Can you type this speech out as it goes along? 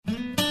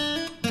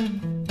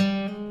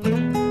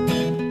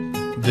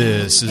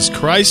This is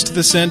Christ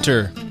the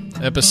Center,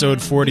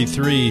 episode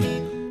 43.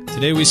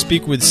 Today we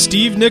speak with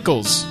Steve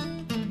Nichols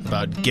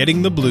about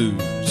getting the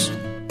blues.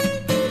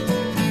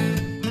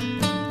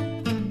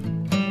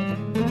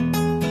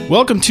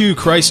 Welcome to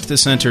Christ the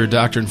Center,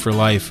 Doctrine for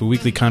Life, a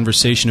weekly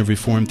conversation of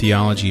Reformed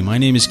theology. My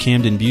name is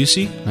Camden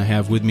Busey. I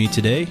have with me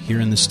today, here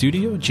in the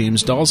studio,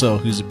 James Dalzell,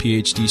 who's a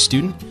PhD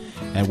student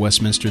at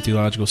Westminster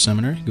Theological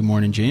Seminary. Good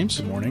morning, James.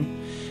 Good morning.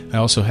 I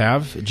also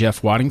have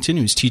Jeff Waddington,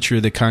 who's teacher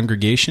of the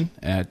congregation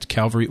at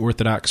Calvary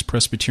Orthodox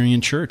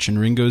Presbyterian Church in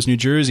Ringgoes, New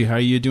Jersey. How are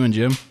you doing,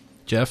 Jim?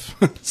 Jeff?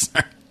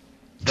 Sorry.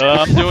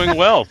 I'm doing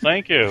well,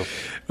 thank you.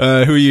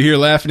 Who you hear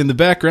laughing in the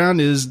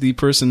background is the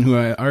person who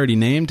I already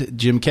named,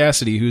 Jim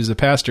Cassidy, who's a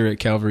pastor at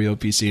Calvary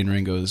OPC in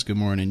Ringgoes. Good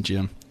morning,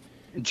 Jim.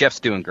 Jeff's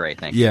doing great,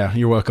 thank you. Yeah,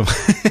 you're welcome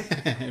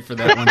for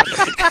that one.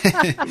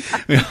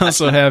 We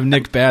also have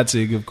Nick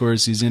Batzig, of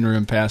course, he's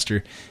interim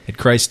pastor at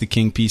Christ the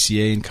King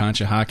PCA in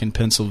Conshohocken,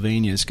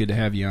 Pennsylvania. It's good to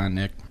have you on,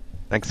 Nick.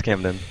 Thanks,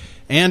 Camden.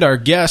 And our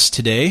guest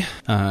today,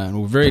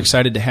 we're very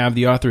excited to have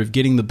the author of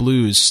Getting the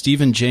Blues,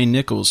 Stephen J.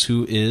 Nichols,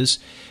 who is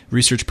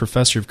research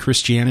professor of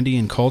Christianity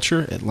and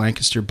culture at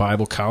Lancaster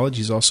Bible College.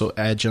 He's also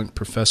adjunct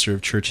professor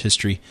of church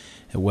history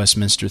at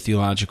Westminster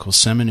Theological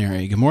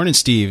Seminary. Good morning,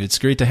 Steve. It's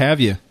great to have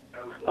you.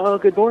 Oh,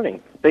 good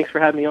morning. Thanks for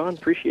having me on.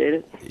 Appreciate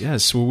it.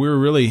 Yes, well, we're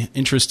really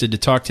interested to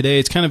talk today.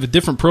 It's kind of a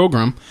different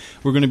program.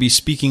 We're going to be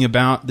speaking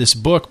about this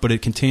book, but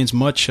it contains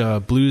much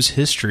blues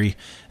history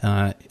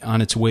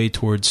on its way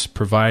towards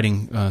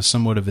providing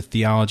somewhat of a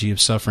theology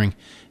of suffering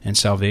and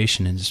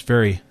salvation. And it's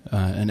very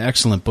an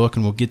excellent book,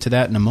 and we'll get to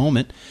that in a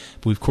moment.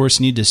 But we, of course,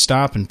 need to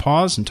stop and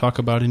pause and talk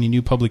about any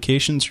new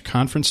publications or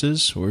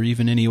conferences or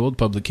even any old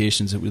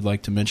publications that we'd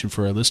like to mention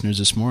for our listeners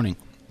this morning.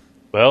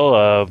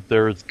 Well,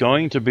 there's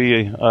going to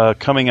be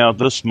coming out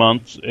this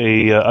month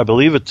I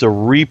believe it's a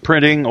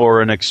reprinting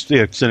or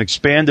it's an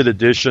expanded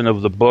edition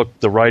of the book,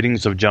 The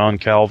Writings of John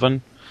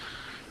Calvin,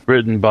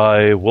 written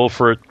by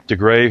Wilfred de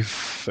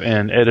Graef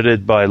and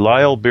edited by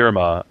Lyle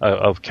Bierma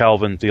of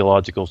Calvin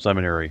Theological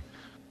Seminary.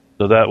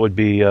 So that would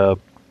be a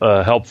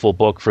helpful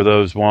book for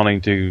those wanting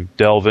to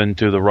delve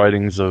into the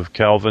writings of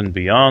Calvin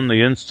beyond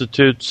the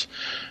Institutes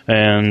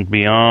and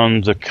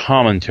beyond the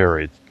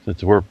commentaries.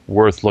 It's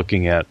worth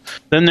looking at.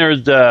 Then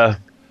there's a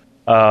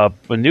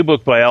new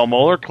book by Al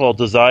Mohler called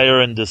Desire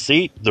and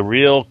Deceit, The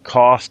Real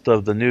Cost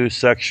of the New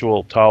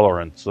Sexual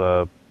Tolerance.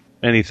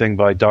 Anything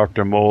by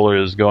Dr.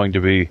 Mohler is going to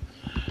be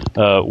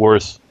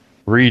worth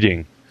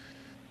reading.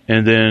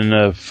 And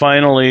then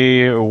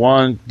finally,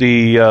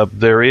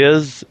 there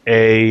is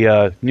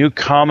a new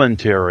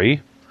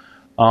commentary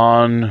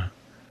on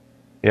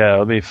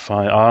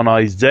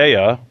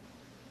Isaiah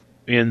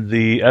in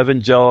the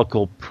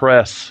Evangelical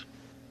Press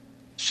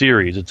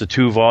series. It's a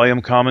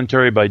 2-volume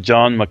commentary by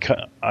John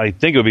Mackay. I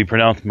think it would be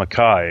pronounced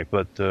Mackay,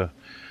 but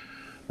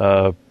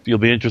you'll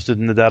be interested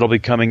in that. That'll be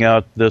coming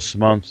out this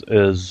month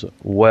as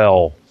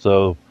well.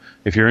 So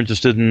if you're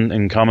interested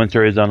in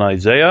commentaries on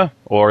Isaiah,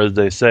 or as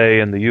they say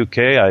in the UK,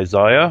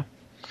 Isaiah,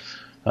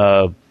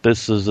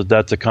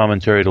 that's a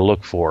commentary to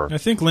look for. I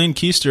think Lane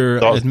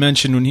Keister had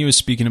mentioned when he was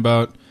speaking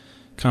about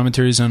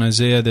commentaries on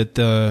Isaiah that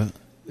the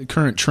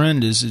current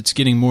trend is it's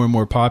getting more and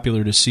more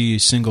popular to see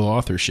single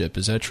authorship.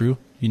 Is that true?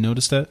 You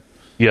noticed that?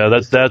 Yeah,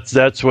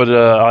 that's what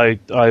I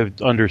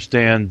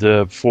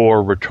understand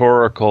for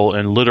rhetorical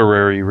and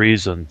literary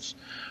reasons.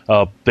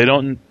 They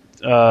don't,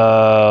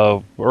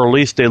 or at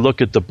least they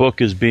look at the book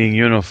as being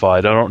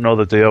unified. I don't know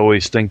that they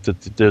always think that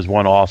there's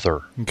one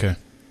author. Okay,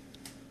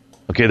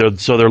 they're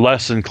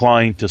less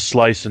inclined to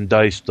slice and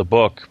dice the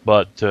book,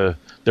 but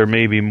there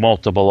may be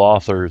multiple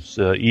authors,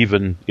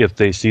 even if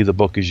they see the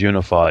book as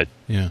unified.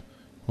 Yeah,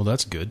 well,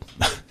 that's good.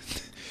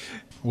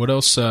 What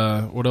else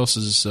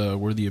is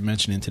worthy of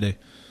mentioning today?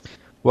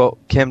 Well,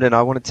 Camden,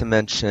 I wanted to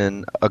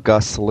mention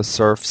Auguste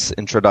Lecerf's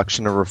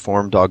Introduction to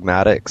Reformed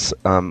Dogmatics.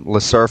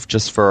 Lecerf,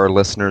 just for our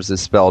listeners,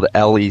 is spelled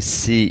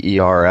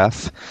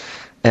Lecerf.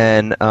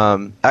 And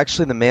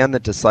actually the man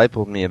that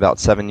discipled me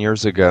about 7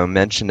 years ago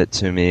mentioned it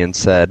to me and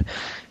said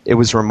it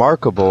was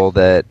remarkable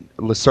that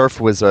Lecerf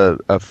was a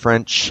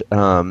French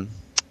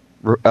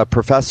a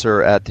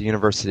professor at the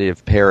University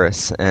of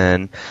Paris,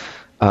 and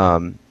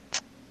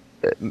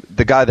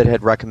the guy that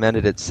had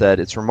recommended it said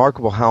it's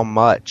remarkable how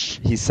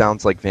much he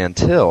sounds like Van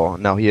Til.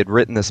 Now, he had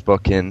written this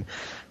book in,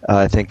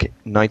 I think,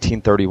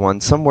 1931.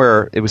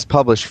 Somewhere it was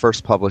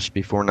first published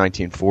before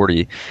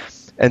 1940.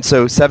 And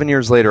so 7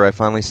 years later, I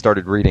finally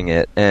started reading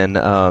it. And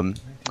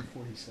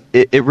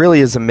it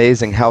really is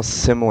amazing how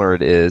similar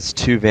it is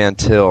to Van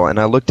Til. And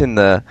I looked in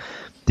the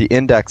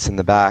index in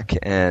the back,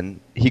 and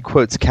he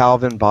quotes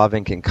Calvin,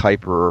 Bavinck, and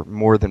Kuyper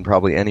more than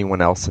probably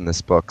anyone else in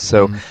this book.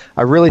 So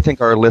I really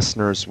think our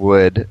listeners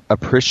would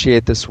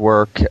appreciate this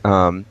work. It's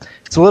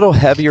a little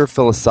heavier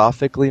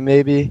philosophically,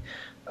 maybe,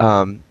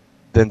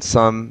 than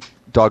some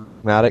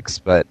dogmatics,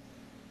 but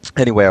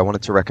anyway, I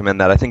wanted to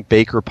recommend that. I think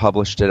Baker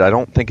published it. I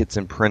don't think it's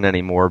in print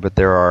anymore, but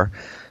there are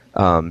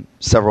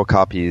several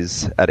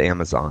copies at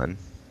Amazon.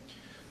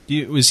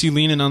 Was he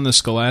leaning on the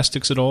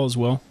scholastics at all as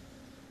well?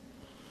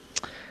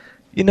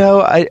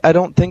 I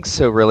don't think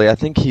so, really. I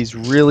think he's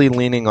really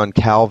leaning on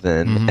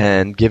Calvin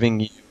and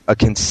giving you a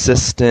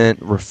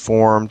consistent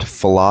Reformed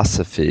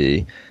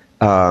philosophy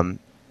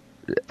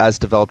as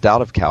developed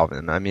out of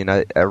Calvin. I mean,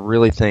 I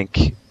really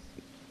think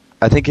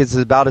it's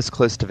about as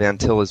close to Van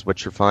Til as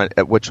what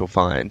you'll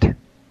find.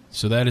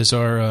 So that is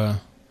our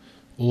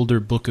older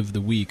book of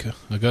the week,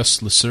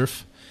 Auguste Le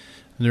Cerf.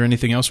 Is there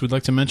anything else we'd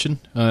like to mention?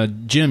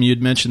 Jim,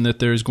 you'd mentioned that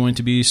there's going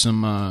to be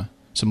some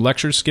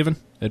lectures given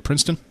at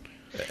Princeton.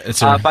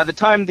 By the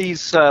time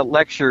these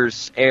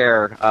lectures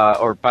air,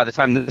 or by the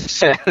time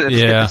this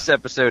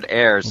episode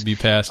airs, we'll be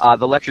past.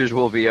 The lectures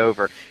will be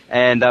over.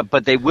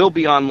 But they will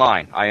be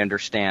online, I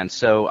understand.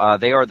 So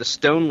they are the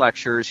Stone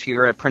Lectures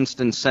here at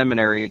Princeton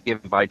Seminary,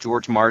 given by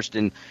George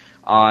Marsden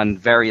on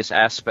various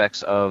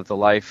aspects of the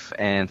life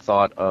and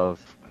thought of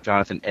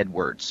Jonathan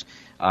Edwards.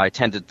 I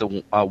attended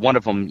one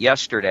of them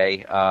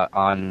yesterday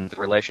on the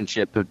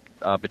relationship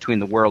between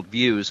the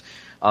worldviews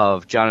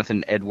of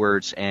Jonathan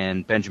Edwards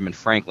and Benjamin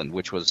Franklin,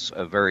 which was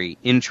a very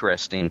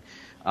interesting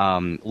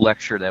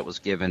lecture that was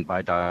given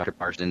by Dr.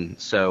 Marsden.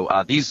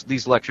 So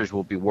these lectures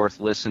will be worth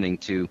listening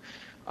to.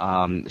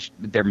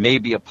 There may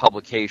be a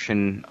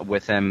publication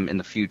with them in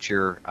the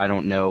future. I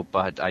don't know,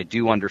 but I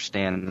do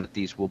understand that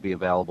these will be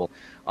available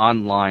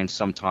online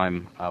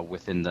sometime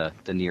within the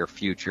near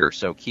future.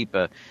 So keep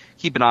an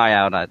eye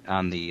out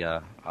on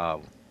the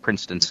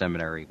Princeton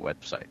Seminary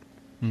website.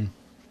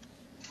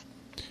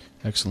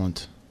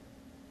 Excellent.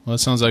 Well, it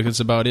sounds like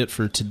it's about it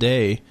for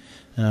today,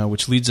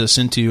 which leads us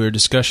into our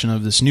discussion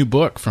of this new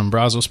book from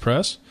Brazos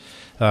Press,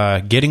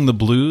 Getting the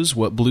Blues,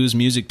 What Blues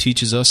Music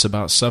Teaches Us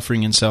About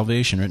Suffering and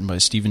Salvation, written by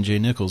Stephen J.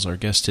 Nichols, our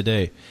guest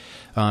today.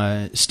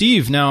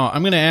 Steve, now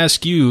I'm going to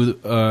ask you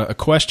a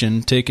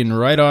question taken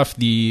right off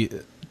the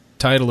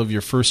title of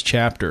your first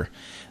chapter.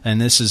 And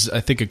this is,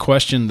 I think, a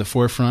question at the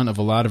forefront of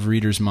a lot of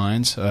readers'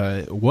 minds.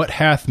 What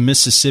hath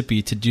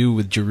Mississippi to do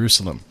with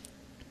Jerusalem?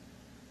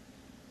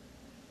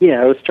 Yeah,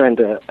 I was trying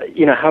to,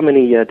 how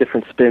many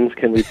different spins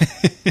can we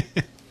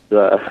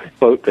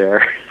quote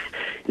there?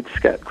 It's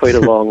got quite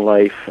a long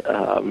life.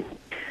 And,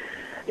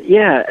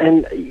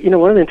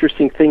 one of the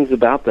interesting things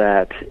about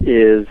that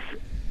is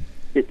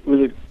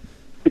the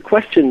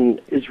question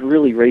is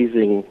really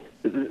raising,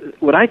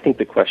 what I think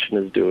the question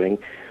is doing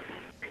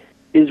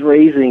is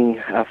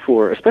raising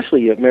for,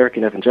 especially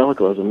American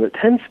evangelicalism, that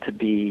tends to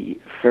be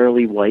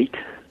fairly white,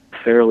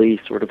 fairly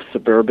sort of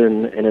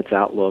suburban in its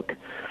outlook.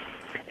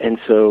 And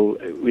so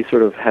we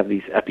sort of have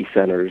these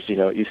epicenters.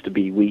 It used to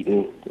be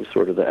Wheaton was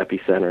sort of the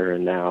epicenter,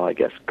 and now I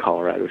guess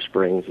Colorado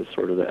Springs is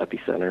sort of the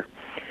epicenter.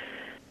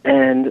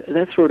 And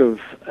that's sort of,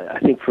 I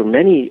think for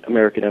many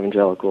American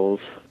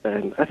evangelicals,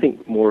 and I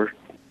think more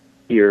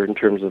here in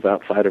terms of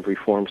outside of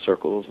Reform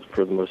circles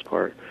for the most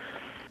part,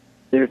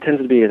 there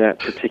tends to be that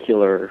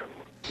particular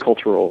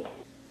cultural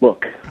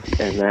look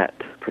and that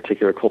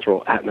particular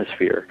cultural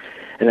atmosphere,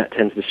 and that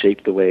tends to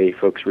shape the way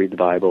folks read the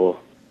Bible,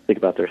 think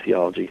about their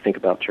theology, think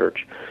about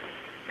church.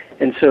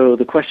 And so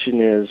the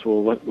question is,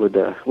 well, what would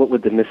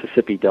the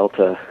Mississippi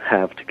Delta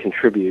have to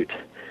contribute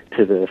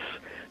to this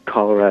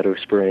Colorado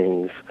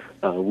Springs,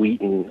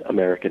 Wheaton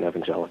American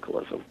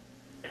evangelicalism?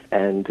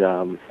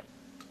 And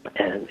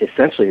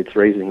essentially it's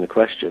raising the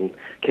question,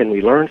 can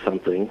we learn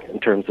something in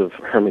terms of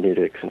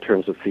hermeneutics, in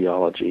terms of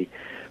theology,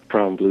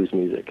 from blues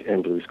music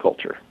and blues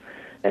culture?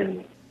 And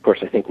of course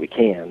I think we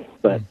can,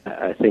 but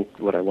I think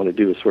what I want to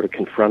do is sort of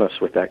confront us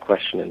with that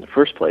question in the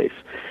first place,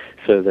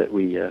 so that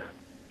we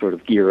sort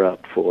of gear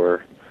up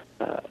for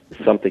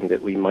something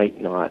that we might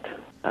not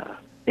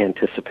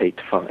anticipate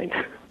to find.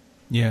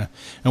 Yeah,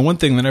 and one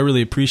thing that I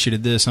really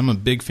appreciated this, I'm a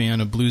big fan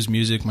of blues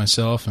music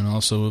myself and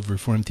also of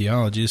Reformed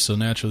theology, so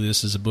naturally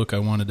this is a book I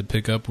wanted to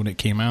pick up when it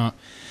came out.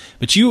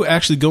 But you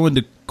actually go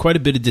into quite a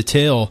bit of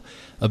detail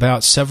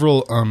about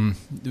several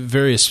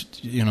various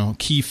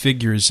key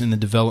figures in the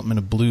development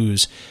of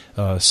blues,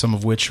 some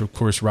of which, of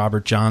course,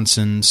 Robert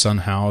Johnson, Son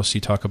House.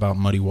 You talk about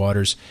Muddy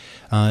Waters.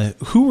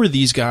 Who were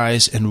these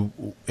guys, and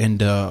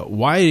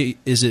why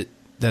is it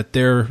that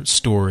their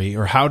story,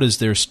 or how does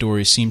their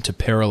story seem to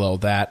parallel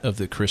that of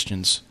the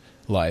Christian's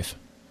life?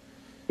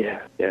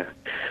 Yeah.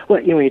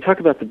 Well, when you talk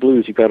about the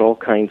blues, you've got all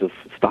kinds of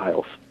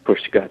styles. Of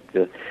course, you've got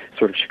the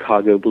sort of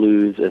Chicago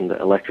blues and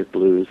the electric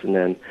blues, and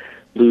then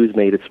blues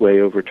made its way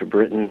over to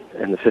Britain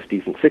in the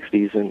 50s and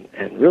 60s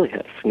and really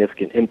had a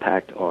significant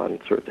impact on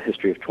sort of the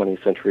history of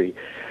 20th century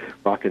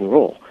rock and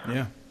roll.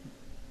 Yeah.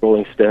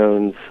 Rolling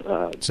Stones,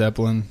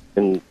 Zeppelin,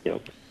 and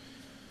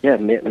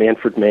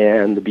Manfred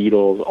Mann, the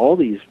Beatles, all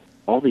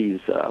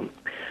these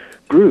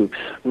groups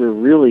were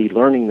really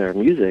learning their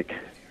music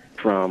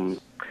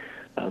from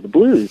the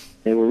blues.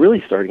 They were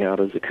really starting out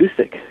as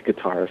acoustic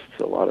guitarists,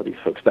 a lot of these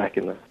folks back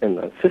in the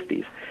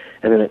 50s,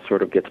 and then it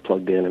sort of gets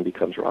plugged in and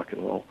becomes rock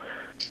and roll.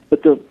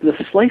 But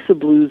the slice of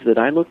blues that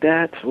I looked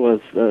at was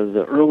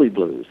the early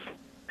blues,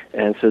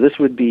 and so this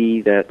would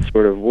be that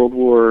sort of World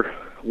War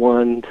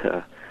I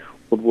to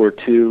World War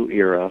II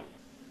era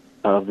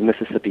of the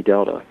Mississippi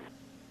Delta,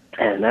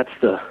 and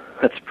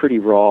that's pretty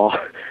raw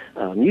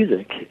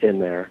music in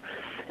there.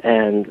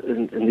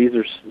 And these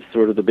are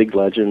sort of the big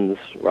legends.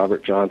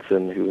 Robert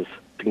Johnson, who was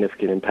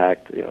significant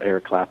impact.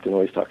 Eric Clapton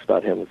always talks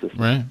about him as this.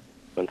 Right.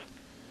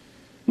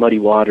 Muddy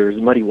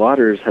Waters. Muddy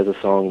Waters has a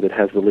song that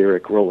has the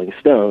lyric "Rolling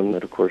Stone"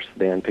 that, of course, the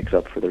band picks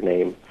up for their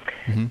name.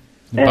 Mm-hmm.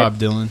 And Bob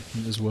Dylan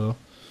as well.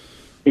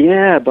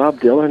 Yeah, Bob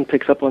Dylan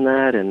picks up on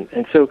that,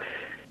 and so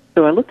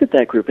I looked at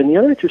that group, and the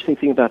other interesting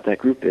thing about that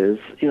group is,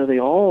 they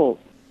all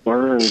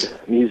learned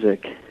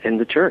music in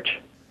the church,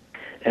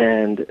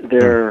 and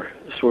their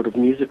sort of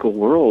musical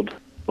world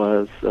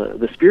was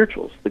the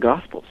spirituals, the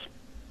Gospels,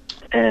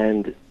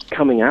 and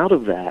coming out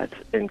of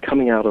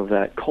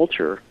that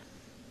culture,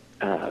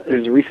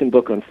 there's a recent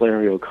book on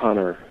Flannery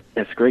O'Connor.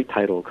 It's a great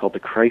title called "The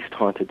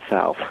Christ-Haunted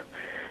South,"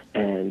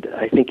 and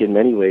I think in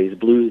many ways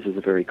blues is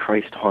a very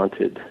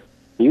Christ-haunted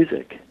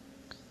music,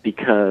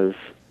 because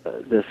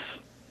a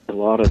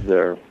lot of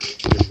their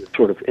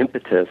sort of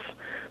impetus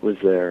was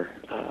there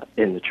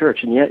in the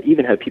church, and yet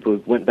even had people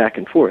who went back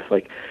and forth,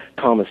 like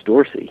Thomas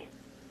Dorsey,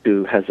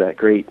 who has that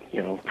great,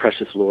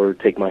 "Precious Lord,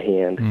 Take My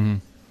Hand," mm-hmm.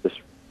 this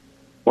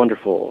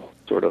wonderful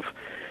sort of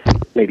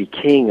maybe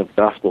king of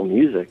gospel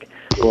music.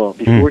 Well,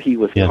 before he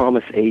was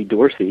Thomas A.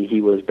 Dorsey,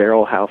 he was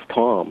Barrel House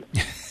Tom.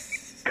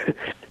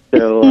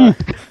 So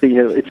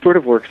it sort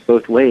of works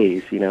both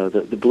ways.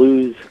 The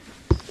blues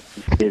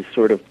is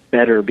sort of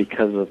better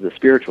because of the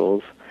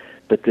spirituals,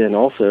 but then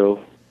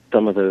also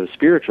some of those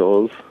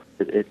spirituals,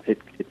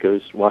 it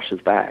washes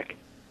back,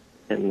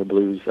 and the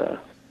blues,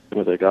 some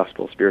of the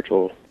gospel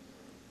spiritual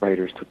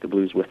writers took the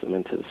blues with them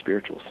into the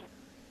spirituals.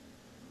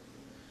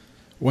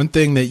 One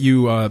thing that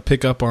you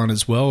pick up on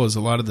as well is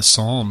a lot of the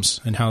Psalms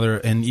and how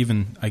they're, and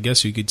even I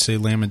guess you could say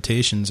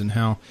Lamentations, and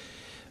how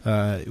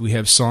we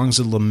have songs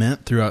of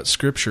lament throughout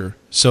Scripture.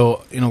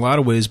 So in a lot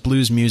of ways,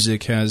 blues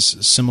music has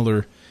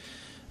similar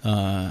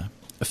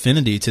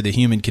affinity to the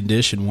human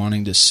condition,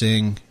 wanting to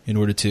sing in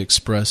order to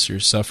express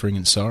your suffering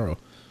and sorrow.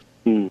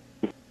 Mm.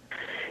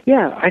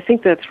 Yeah, I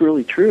think that's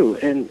really true.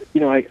 And,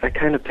 I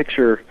kind of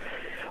picture,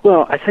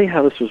 well, I tell you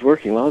how this was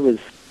working. While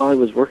I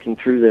was working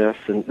through this,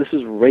 and this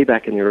was way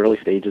back in the early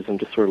stages, I'm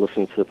just sort of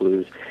listening to the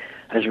blues.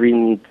 I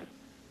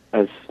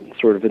was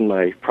sort of in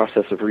my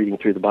process of reading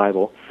through the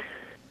Bible,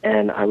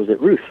 and I was at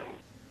Ruth.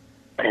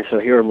 And so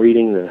here I'm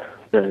reading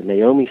the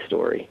Naomi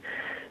story,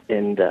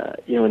 and,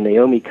 when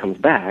Naomi comes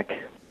back,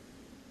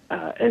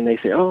 and they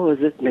say, "Oh,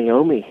 is it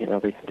Naomi?"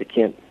 They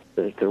can't,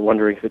 they're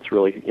wondering if it's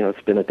really,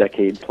 it's been a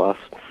decade plus.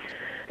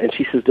 And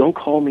she says, "Don't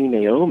call me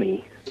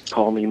Naomi,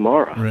 call me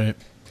Mara." Right.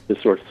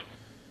 This sort of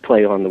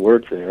play on the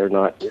words there,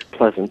 not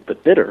pleasant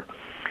but bitter.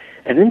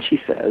 And then she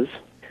says,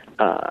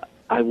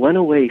 "I went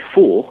away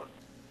full,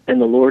 and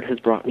the Lord has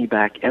brought me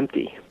back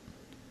empty."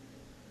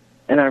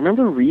 And I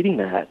remember reading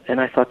that, and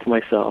I thought to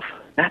myself,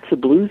 that's a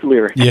blues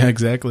lyric. Yeah,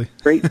 exactly.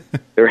 Great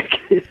lyric.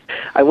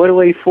 I went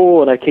away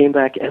full, and I came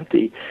back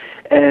empty.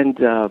 And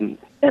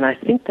I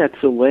think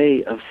that's a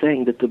way of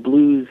saying that the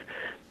blues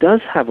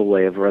does have a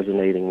way of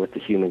resonating with the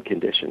human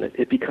condition.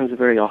 It becomes a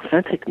very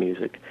authentic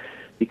music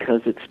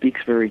because it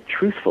speaks very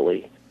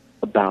truthfully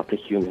about the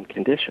human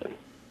condition.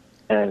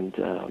 And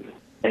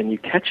you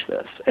catch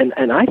this.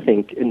 And I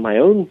think in my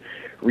own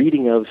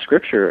reading of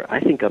Scripture, I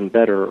think I'm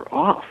better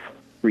off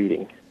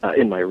reading,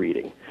 in my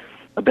reading,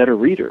 a better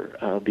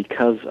reader,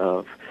 because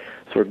of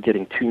sort of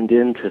getting tuned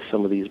into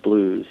some of these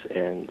blues,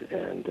 and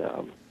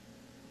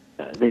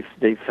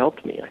they've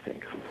helped me, I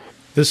think.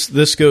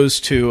 This goes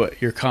to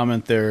your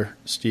comment there,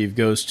 Steve,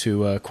 goes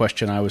to a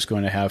question I was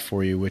going to have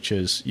for you, which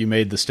is, you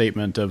made the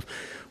statement of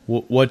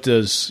what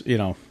does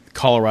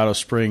Colorado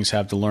Springs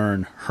have to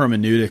learn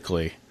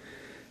hermeneutically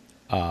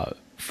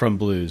from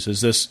blues?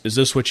 Is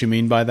this what you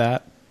mean by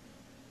that?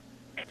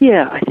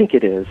 Yeah, I think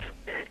it is.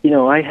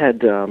 I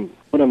had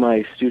one of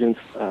my students.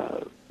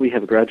 We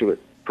have a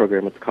graduate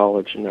program at the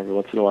college, and every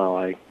once in a while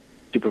I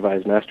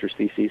supervise master's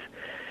theses.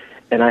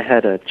 And I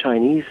had a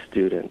Chinese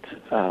student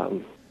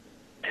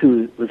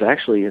who was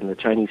actually in the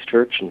Chinese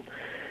church and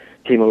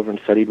came over and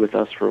studied with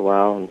us for a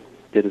while and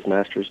did his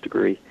master's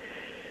degree.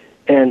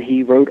 And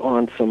he wrote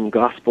on some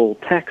gospel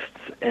texts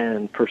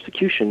and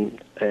persecution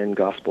and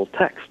gospel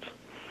texts.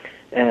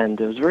 And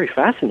it was very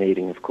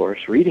fascinating, of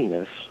course, reading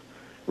this,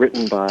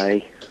 written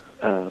by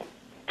a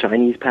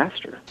Chinese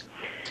pastor.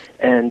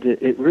 And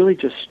it really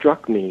just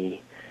struck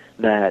me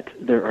that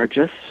there are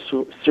just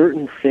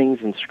certain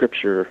things in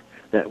Scripture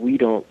that we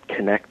don't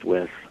connect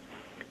with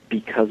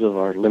because of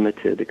our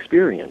limited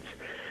experience.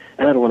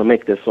 And I don't want to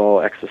make this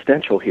all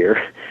existential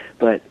here,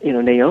 but,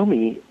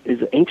 Naomi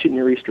is an ancient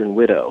Near Eastern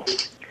widow.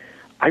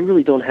 I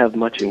really don't have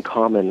much in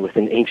common with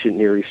an ancient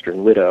Near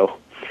Eastern widow.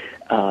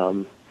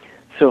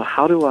 So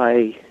how do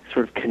I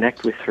sort of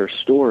connect with her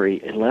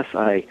story unless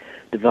I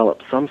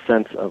develop some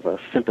sense of a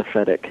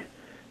sympathetic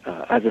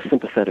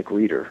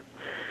reader?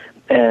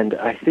 And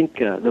I think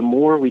the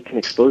more we can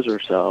expose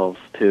ourselves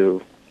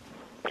to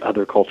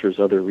other cultures,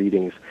 other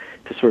readings,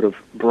 to sort of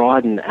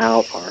broaden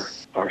out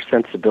our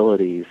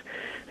sensibilities,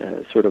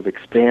 sort of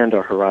expand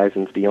our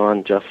horizons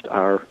beyond just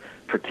our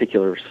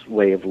particular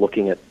way of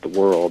looking at the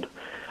world,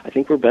 I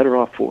think we're better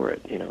off for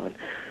it. And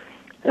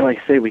And like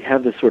I say, we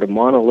have this sort of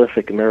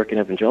monolithic American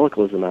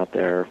evangelicalism out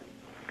there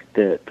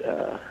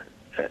that,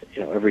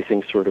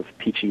 everything's sort of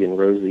peachy and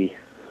rosy.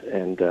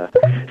 And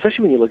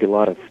especially when you look at a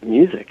lot of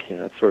music,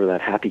 it's sort of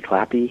that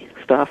happy-clappy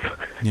stuff.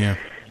 Yeah.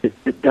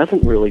 It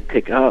doesn't really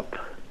pick up,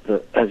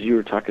 as you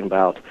were talking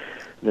about,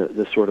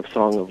 the sort of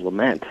song of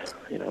lament.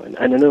 And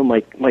I know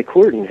Mike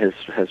Horton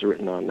has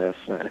written on this.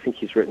 I think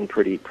he's written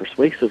pretty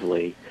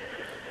persuasively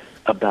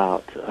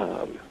about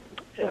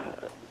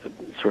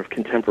sort of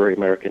contemporary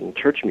American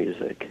church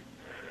music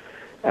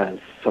as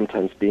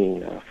sometimes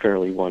being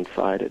fairly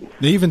one-sided.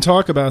 They even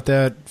talk about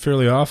that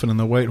fairly often in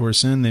the White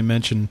Horse Inn. They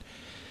mention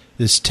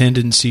this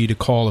tendency to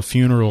call a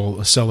funeral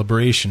a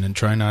celebration and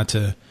try not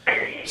to,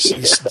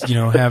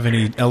 have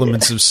any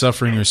elements of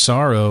suffering or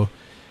sorrow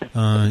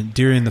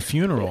during the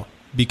funeral,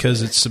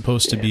 because it's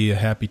supposed to be a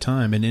happy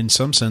time. And in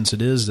some sense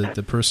it is, that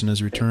the person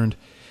has returned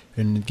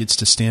and gets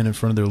to stand in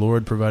front of their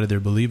Lord, provided they're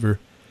a believer.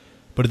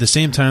 But at the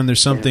same time, there's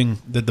something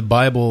that the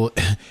Bible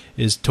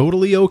is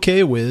totally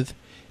okay with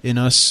in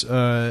us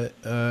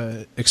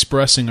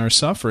expressing our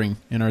suffering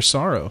and our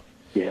sorrow.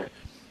 Yeah.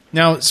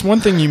 Now, it's one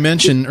thing you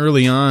mentioned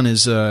early on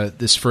is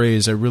this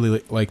phrase. I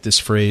really like this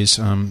phrase,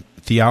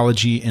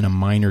 theology in a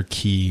minor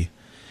key.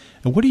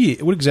 What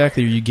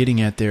exactly are you getting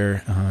at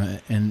there,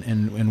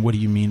 and what do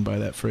you mean by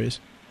that phrase?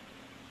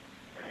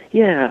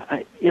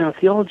 Yeah,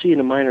 theology in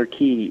a minor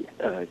key.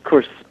 Of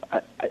course,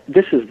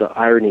 this is the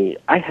irony.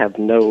 I have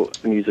no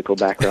musical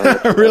background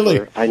whatsoever.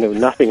 Really? I know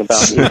nothing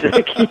about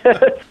music.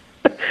 Yes.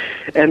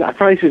 And I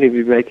probably shouldn't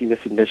even be making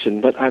this admission,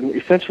 but I'm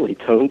essentially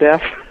tone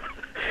deaf.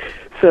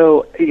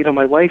 So,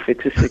 my wife, it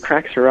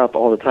cracks her up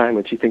all the time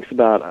when she thinks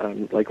about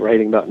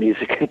writing about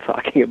music and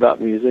talking about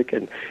music.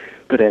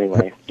 But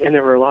anyway, and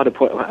there were a lot of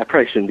points. I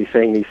probably shouldn't be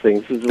saying these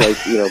things. This is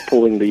like,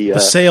 pulling the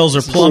sales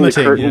are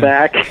plummeting. The curtain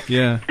back.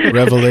 Yeah,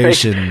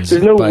 Revelations.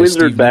 There's no by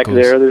wizard Steve back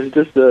Nichols. there.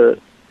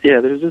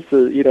 There's just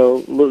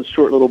a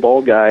short little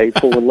bald guy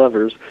pulling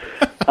levers.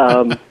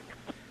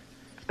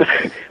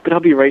 But I'll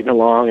be writing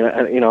along,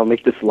 and I'll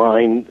make this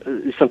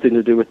line, something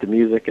to do with the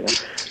music, and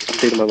I'll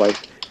say to my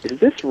wife, "Is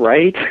this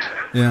right?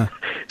 Yeah.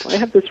 Do I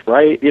have this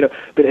right?"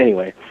 But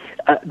anyway,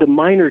 the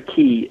minor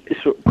key,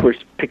 of course,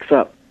 picks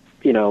up,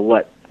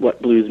 what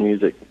blues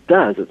music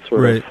does. It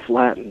sort of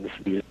flattens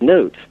these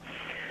notes.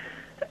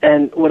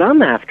 And what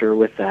I'm after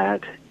with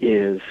that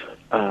is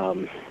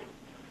a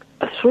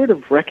sort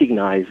of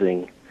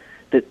recognizing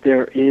that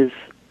there is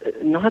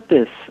not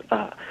this,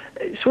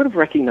 sort of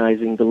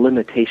recognizing the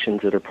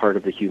limitations that are part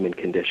of the human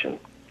condition.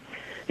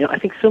 I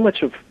think so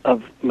much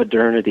of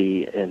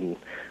modernity and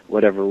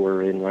whatever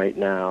we're in right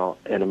now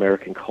in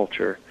American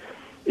culture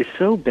is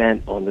so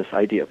bent on this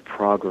idea of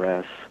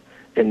progress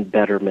and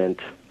betterment,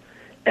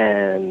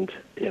 and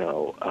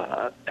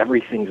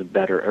everything's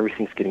better,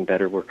 everything's getting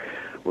better,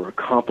 we're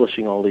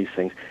accomplishing all these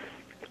things.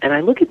 And I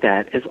look at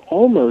that as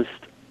almost,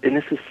 and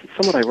this is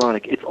somewhat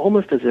ironic, it's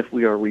almost as if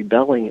we are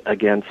rebelling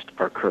against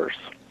our curse.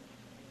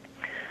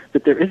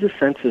 That there is a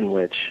sense in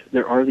which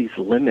there are these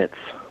limits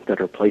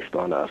that are placed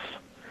on us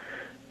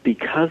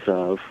because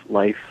of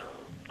life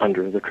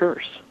under the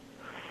curse.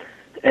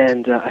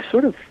 And I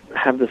sort of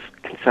have this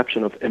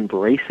conception of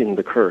embracing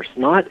the curse,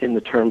 not in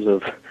the terms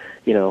of,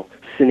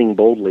 sinning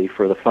boldly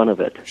for the fun of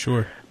it.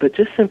 Sure. But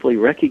just simply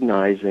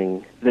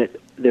recognizing that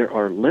there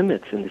are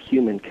limits in the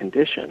human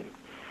condition.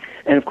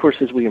 And of course,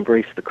 as we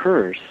embrace the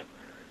curse,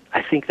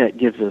 I think that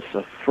gives us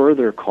a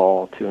further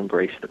call to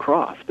embrace the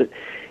cross. But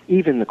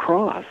even the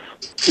cross,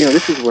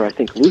 this is where I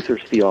think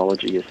Luther's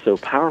theology is so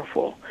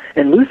powerful.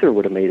 And Luther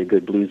would have made a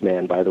good blues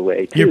man, by the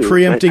way, too. You're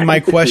preempting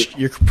my question.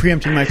 You're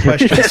preempting my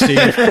question, Steve.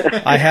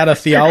 I had a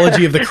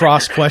theology of the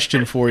cross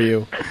question for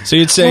you. So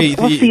you'd say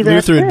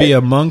Luther would be a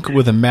monk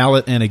with a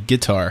mallet and a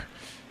guitar.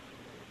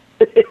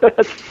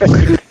 That's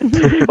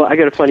right. Well, I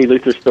got a funny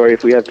Luther story.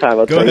 If we have time,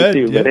 I'll tell you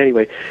too. Yeah. But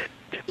anyway,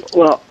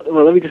 well,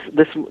 let me just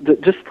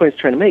the point I'm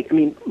trying to make. I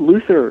mean,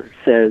 Luther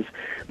says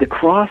the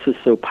cross is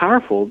so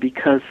powerful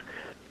because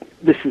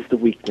this is the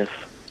weakness.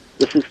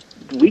 This is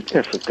the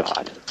weakness of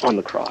God on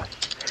the cross.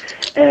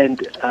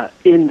 And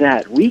in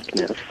that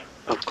weakness,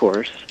 of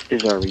course,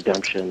 is our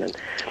redemption. And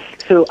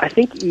so I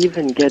think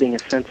even getting a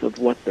sense of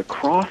what the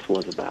cross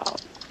was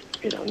about,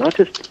 not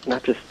just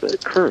the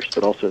curse,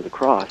 but also the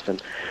cross.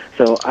 And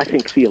so I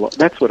think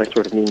that's what I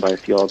sort of mean by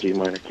theology of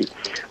minor key.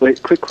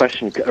 Wait, quick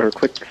question, or a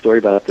quick story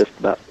about this.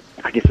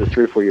 I guess it was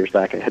 3 or 4 years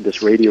back. I had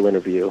this radio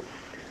interview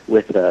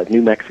with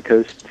New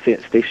Mexico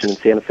station in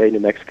Santa Fe,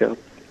 New Mexico.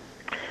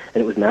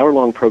 And it was an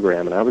hour-long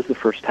program, and I was the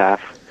first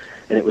half.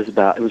 And it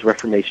was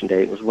Reformation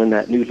Day. It was when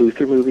that new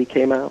Luther movie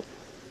came out.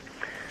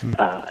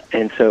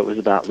 And so it was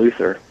about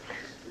Luther.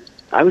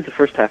 I was the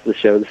first half of the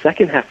show. The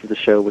second half of the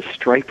show was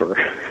Stryper.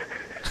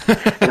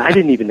 And I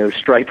didn't even know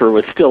Stryper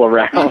was still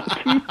around.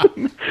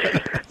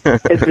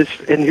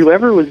 And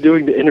whoever was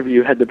doing the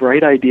interview had the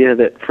bright idea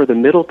that for the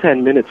middle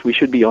 10 minutes we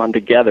should be on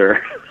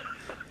together.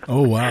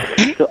 Oh, wow.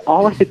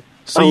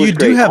 So you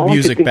do have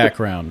music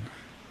background.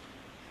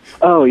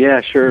 Oh, yeah,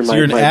 sure. So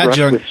you're an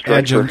adjunct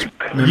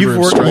member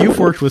You've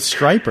worked with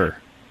Stryper.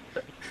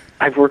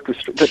 I've worked with,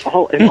 but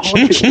all I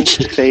could think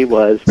to say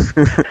was,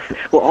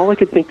 all I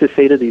could think to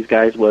say to these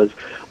guys was,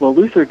 well,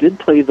 Luther did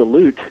play the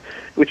lute,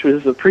 which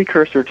was a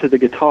precursor to the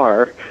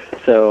guitar,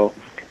 so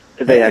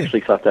they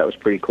actually thought that was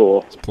pretty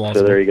cool.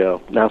 So there you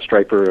go. Now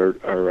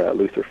Stryper are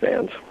Luther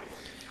fans.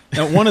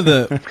 Now, one of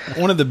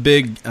the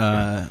big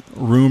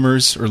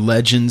rumors or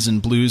legends in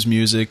blues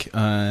music,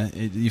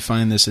 you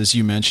find this, as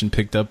you mentioned,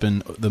 picked up in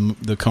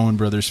the Coen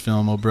Brothers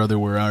film, "Oh Brother,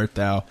 Where Art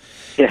Thou?"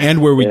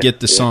 And where we get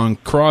the song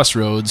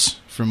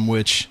 "Crossroads," from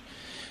which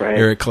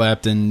Eric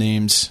Clapton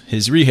names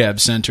his rehab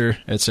center,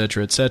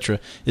 etc., etc.,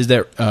 is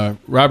that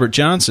Robert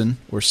Johnson,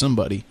 or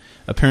somebody,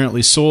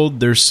 apparently sold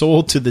their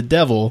soul to the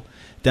devil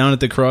down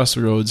at the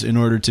crossroads in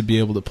order to be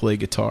able to play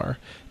guitar.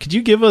 Could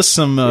you give us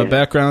some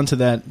background to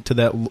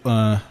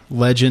that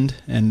legend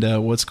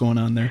and what's going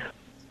on there?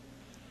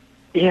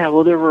 Yeah,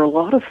 well, there were a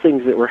lot of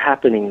things that were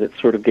happening that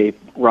sort of gave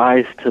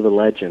rise to the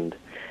legend.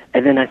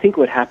 And then I think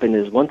what happened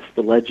is once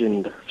the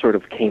legend sort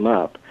of came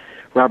up,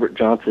 Robert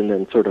Johnson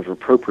then sort of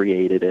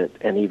appropriated it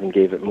and even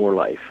gave it more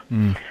life.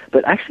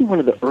 But actually one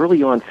of the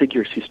early on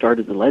figures who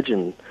started the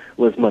legend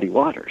was Muddy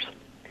Waters.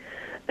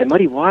 And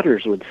Muddy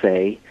Waters would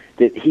say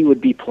that he would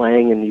be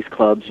playing in these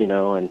clubs,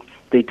 and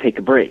they'd take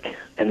a break,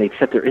 and they'd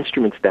set their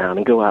instruments down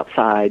and go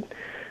outside,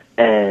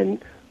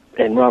 and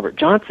Robert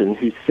Johnson,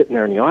 who's sitting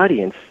there in the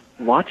audience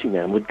watching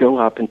them, would go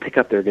up and pick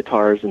up their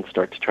guitars and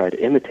start to try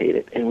to imitate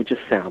it, and it would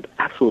just sound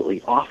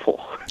absolutely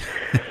awful.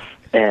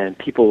 And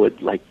people would,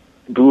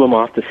 boo him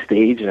off the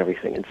stage and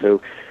everything, and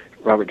so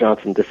Robert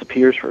Johnson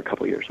disappears for a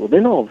couple of years. Well,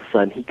 then all of a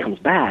sudden he comes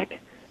back,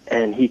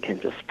 and he can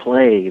just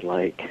play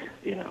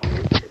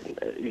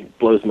he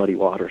blows Muddy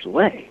Waters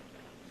away.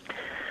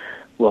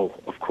 Well,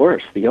 of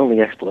course, the only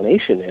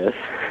explanation is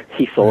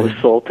he sold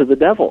his soul to the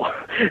devil.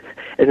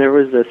 And there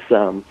was this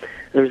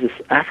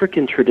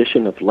African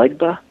tradition of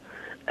Legba,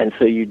 and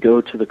so you'd go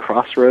to the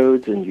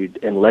crossroads, and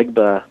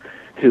Legba,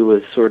 who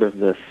was sort of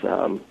this,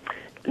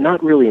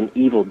 not really an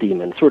evil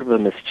demon, sort of a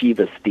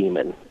mischievous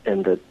demon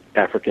in the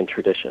African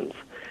traditions,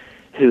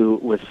 who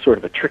was sort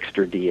of a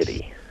trickster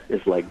deity,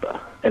 is Legba.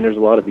 And there's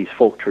a lot of these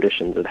folk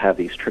traditions that have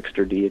these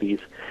trickster deities,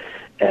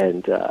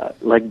 and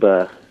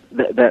Legba,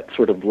 that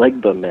sort of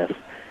Legba myth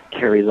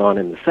carries on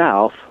in the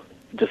South,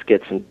 just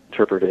gets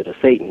interpreted as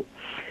Satan.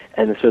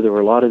 And so there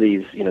were a lot of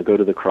these, go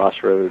to the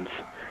crossroads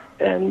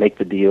and make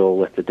the deal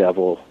with the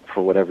devil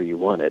for whatever you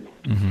wanted.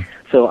 Mm-hmm.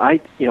 So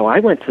I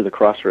went to the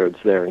crossroads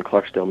there in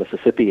Clarksdale,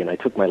 Mississippi, and I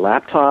took my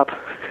laptop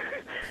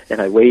and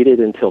I waited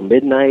until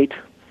midnight.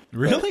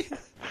 Really?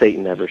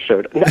 Satan never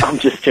showed up. No, I'm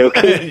just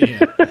joking.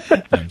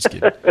 I'm just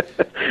kidding.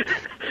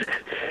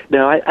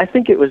 No, I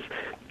think it was,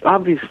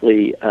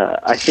 obviously,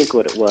 I think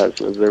what it was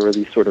there were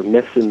these sort of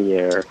myths in the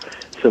air,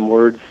 some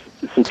words,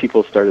 some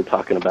people started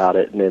talking about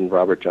it, and then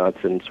Robert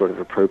Johnson sort of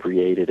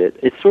appropriated it.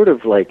 It's sort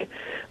of like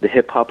the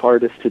hip-hop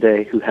artists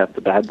today who have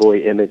the bad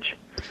boy image,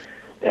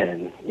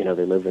 and,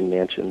 they live in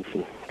mansions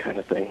and kind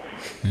of thing.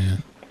 Yeah.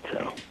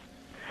 So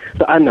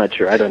I'm not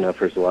sure. I don't know if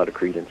there's a lot of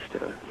credence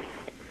to it.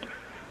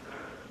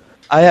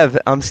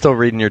 I'm still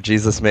reading your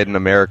Jesus Made in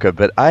America,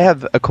 but I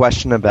have a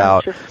question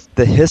about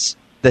the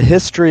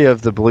history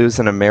of the blues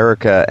in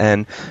America,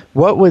 and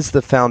what was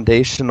the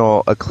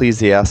foundational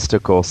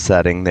ecclesiastical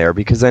setting there?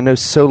 Because I know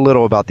so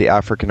little about the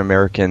African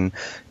American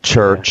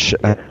church,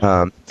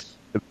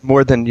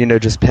 more than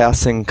just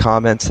passing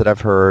comments that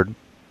I've heard.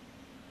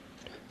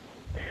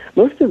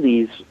 Most of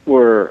these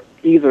were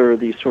either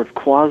these sort of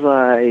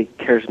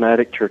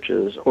quasi-charismatic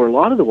churches, or a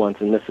lot of the ones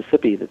in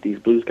Mississippi that these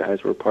blues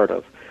guys were part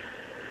of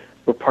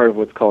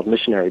what's called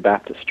Missionary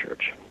Baptist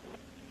Church.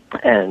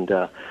 And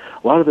a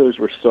lot of those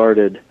were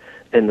started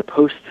in the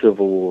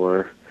post-Civil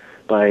War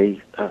by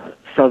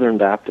Southern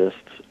Baptists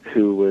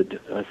who would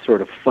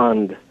sort of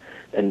fund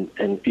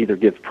and either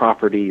give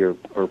property or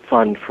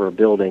fund for a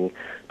building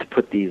to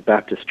put these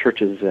Baptist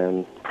churches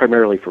in,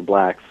 primarily for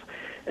blacks,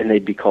 and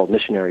they'd be called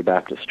Missionary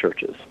Baptist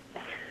churches.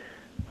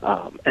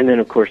 And then,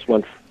 of course,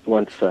 once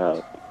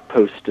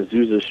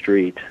post-Azusa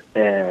Street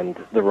and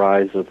the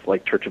rise of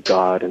Church of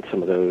God and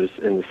some of those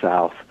in the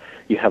South,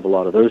 you have a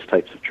lot of those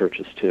types of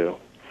churches too.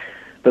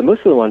 But most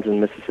of the ones in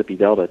Mississippi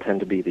Delta tend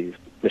to be these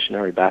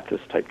Missionary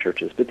Baptist type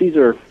churches. But these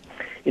are,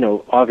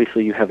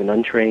 obviously you have an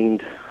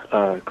untrained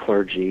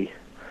clergy.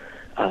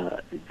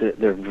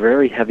 They're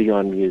very heavy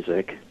on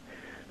music,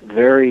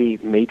 very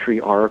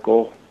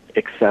matriarchal,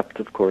 except,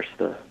 of course,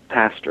 the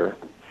pastor.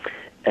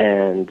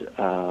 And,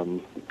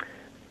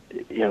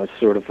 it's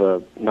sort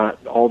of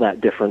not all that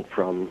different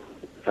from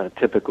a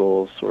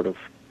typical sort of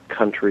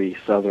country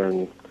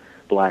Southern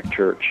black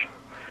church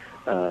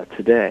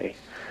today.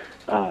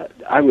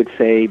 I would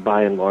say,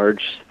 by and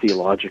large,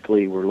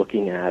 theologically, we're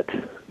looking at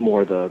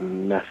more the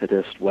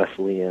Methodist,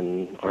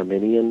 Wesleyan,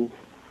 Arminian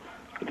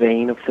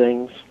vein of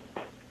things,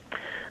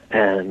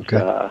 and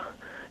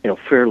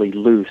fairly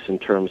loose in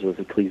terms of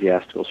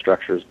ecclesiastical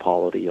structures,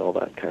 polity, all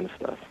that kind of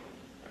stuff.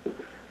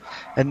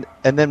 And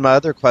then my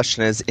other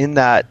question is, in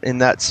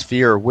that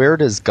sphere, where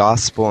does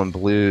gospel and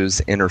blues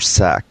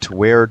intersect?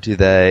 Where do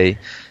they,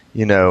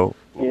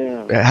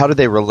 how do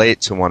they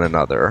relate to one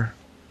another?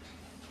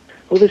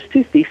 Well, there's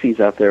two theses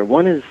out there.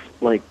 One is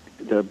like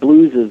the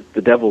blues is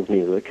the devil's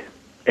music,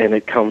 and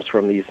it comes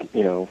from these,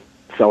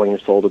 selling your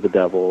soul to the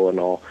devil and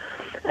all.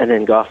 And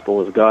then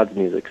gospel is God's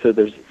music. So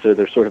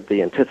there's sort of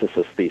the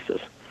antithesis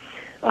thesis.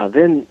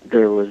 Then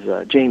there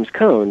was James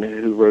Cone,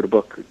 who wrote a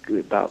book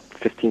about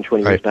 15,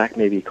 20 years back,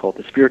 maybe, called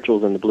The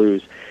Spirituals and the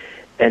Blues.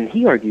 And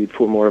he argued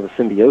for more of a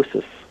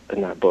symbiosis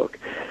in that book.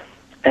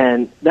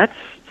 And that's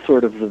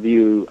sort of the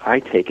view I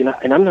take. And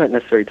I'm not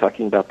necessarily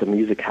talking about the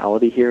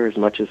musicality here as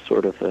much as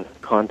sort of the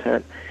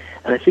content.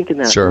 And I think in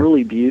that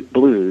early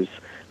blues,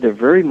 they're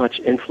very much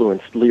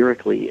influenced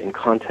lyrically and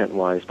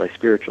content-wise by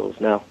spirituals.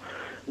 Now,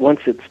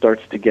 once it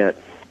starts to get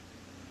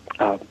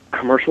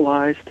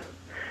commercialized,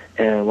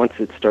 and once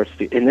it starts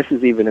to, and this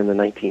is even in the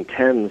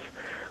 1910s,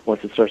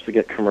 once it starts to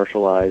get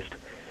commercialized,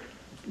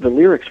 the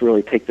lyrics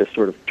really take this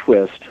sort of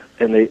twist,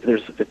 and they're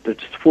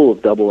just full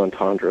of double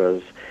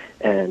entendres,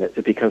 and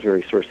it becomes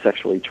very sort of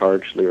sexually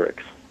charged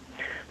lyrics.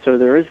 So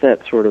there is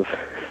that sort of,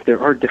 there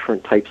are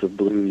different types of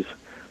blues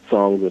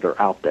songs that are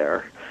out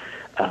there,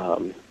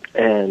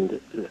 and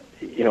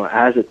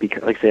as it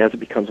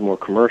becomes more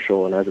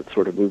commercial and as it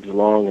sort of moves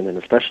along, and then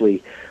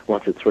especially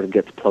once it sort of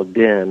gets plugged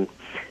in,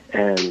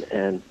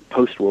 and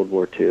post World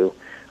War II,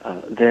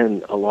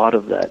 then a lot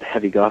of that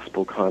heavy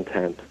gospel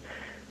content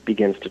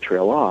begins to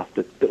trail off.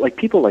 But like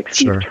people like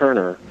Steve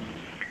Turner,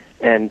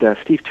 and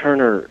Steve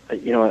Turner,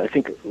 I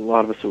think a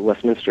lot of us at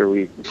Westminster,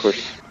 of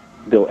course,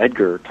 Bill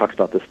Edgar talks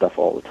about this stuff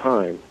all the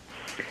time.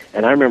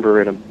 And I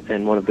remember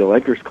in one of Bill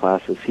Edgar's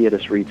classes, he had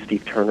us read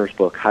Steve Turner's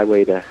book,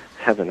 Highway to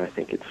Heaven, I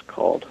think it's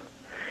called.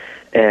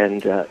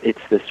 And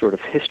it's this sort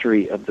of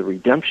history of the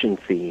redemption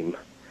theme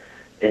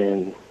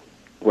in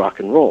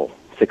rock and roll,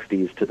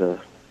 60s to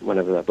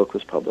whenever that book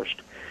was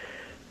published.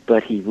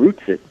 But he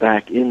roots it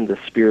back in the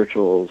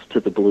spirituals to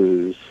the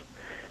blues,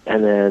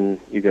 and then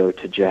you go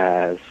to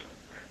jazz,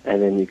 and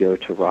then you go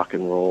to rock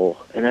and roll,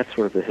 and that's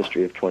sort of the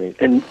history of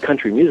and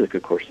country music,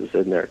 of course, is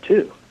in there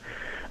too,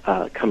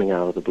 coming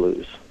out of the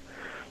blues.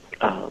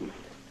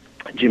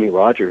 Jimmy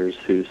Rogers,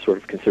 who's sort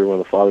of considered one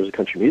of the fathers of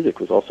country music,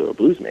 was also a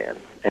blues man,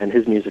 and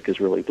his music is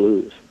really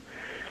blues.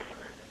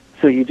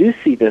 So you do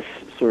see this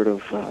sort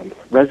of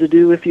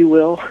residue, if you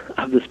will,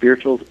 of the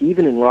spirituals,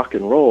 even in rock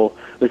and roll,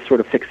 with sort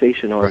of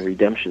fixation on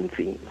redemption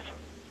themes.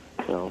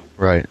 So.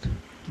 Right.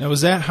 Now,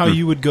 is that how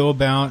you would go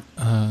about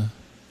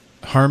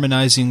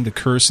harmonizing the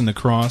curse and the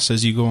cross,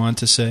 as you go on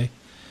to say,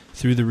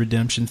 through the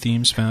redemption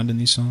themes found in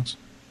these songs?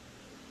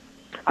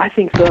 I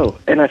think so.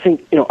 And I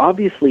think,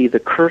 obviously the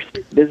curse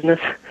business,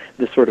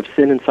 the sort of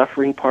sin and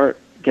suffering part,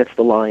 gets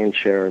the lion's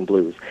share in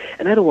blues.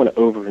 And I don't want to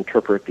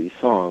overinterpret these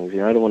songs. I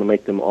don't want to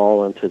make them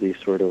all into these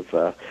sort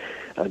of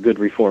good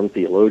Reformed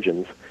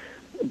theologians.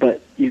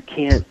 But you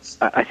can't,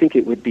 I think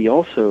it would be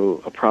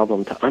also a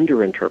problem to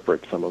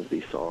underinterpret some of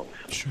these songs.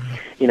 Sure.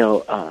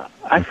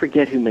 I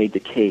forget who made the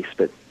case,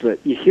 but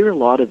you hear a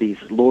lot of these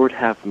Lord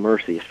have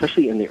mercy,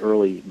 especially in the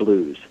early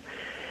blues.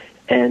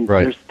 And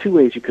there's two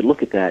ways you could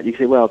look at that. You could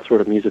say, well, it's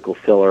sort of musical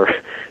filler,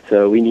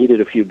 so we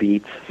needed a few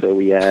beats, so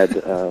we add...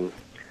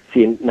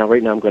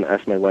 right now I'm going to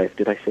ask my wife,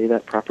 did I say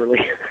that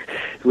properly?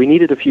 We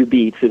needed a few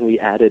beats, and we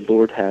added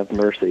Lord have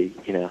mercy,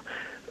 So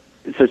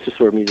it's just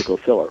sort of musical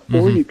filler. Mm-hmm.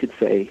 Or you could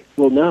say,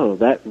 well, no,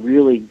 that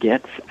really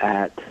gets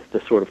at the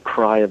sort of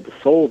cry of the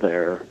soul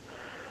there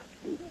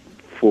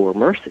for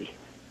mercy.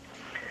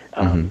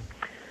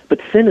 But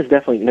sin is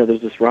definitely,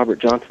 there's this Robert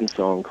Johnson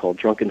song called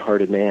Drunken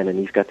Hearted Man, and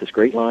he's got this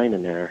great line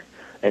in there,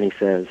 and he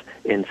says,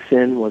 and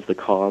sin was the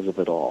cause of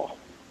it all.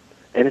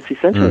 And it's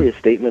essentially a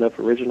statement of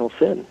original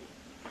sin.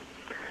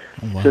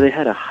 Oh, wow. So they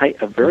had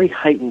a very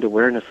heightened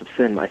awareness of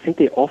sin. I think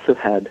they also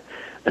had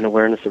an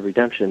awareness of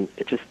redemption.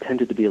 It just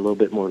tended to be a little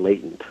bit more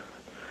latent.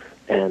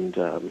 And,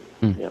 I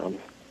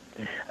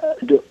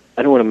don't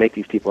want to make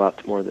these people out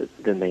to more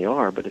than they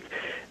are, but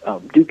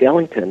Duke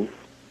Ellington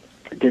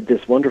did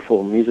this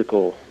wonderful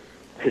musical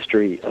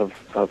history of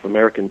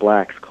American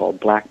blacks called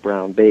Black,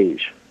 Brown,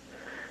 Beige.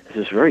 This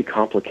is very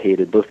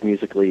complicated, both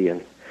musically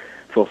and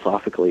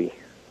philosophically,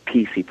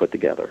 piece he put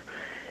together.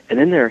 And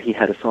in there he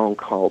had a song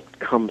called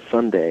Come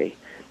Sunday,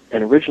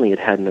 and originally it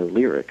had no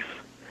lyrics.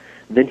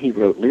 Then he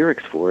wrote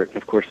lyrics for it, and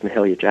of course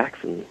Mahalia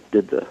Jackson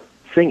did the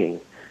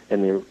singing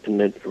in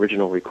the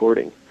original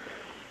recording.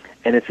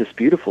 And it's this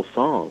beautiful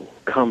song,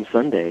 Come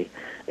Sunday,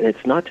 and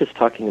it's not just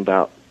talking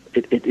about,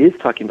 it is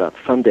talking about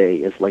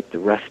Sunday as like the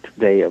rest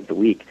day of the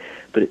week,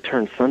 but it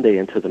turns Sunday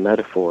into the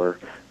metaphor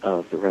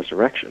of the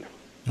resurrection.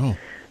 Oh.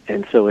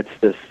 And so it's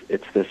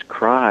this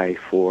cry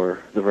for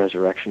the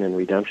resurrection and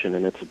redemption,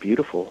 and it's a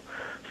beautiful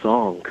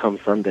song, Come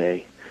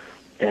Sunday,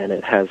 and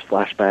it has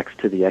flashbacks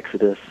to the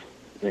Exodus,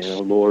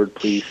 Lord,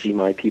 please see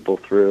my people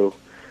through.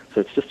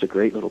 So it's just a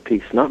great little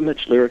piece. Not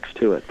much lyrics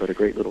to it, but a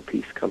great little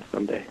piece, Come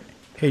Sunday.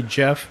 Hey,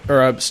 Jeff,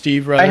 or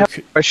Steve, rather. I have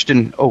a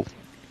question. Oh.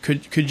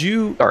 Could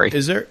you, sorry.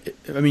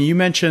 You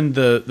mentioned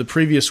the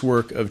previous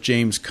work of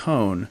James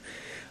Cone.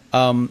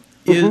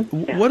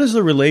 What is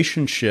the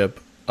relationship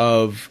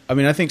of, I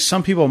mean, I think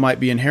some people might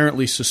be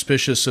inherently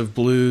suspicious of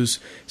blues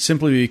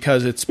simply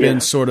because it's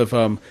been sort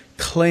of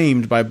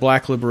claimed by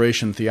black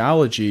liberation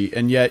theology,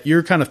 and yet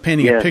you're kind of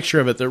painting a picture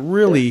of it that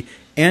really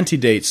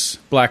antedates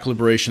black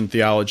liberation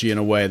theology in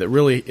a way that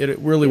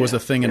really was a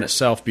thing in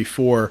itself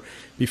before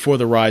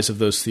the rise of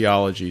those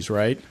theologies,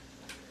 right?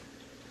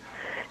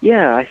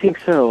 Yeah, I think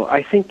so.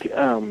 I think,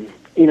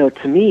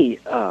 to me,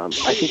 I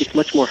think it's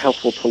much more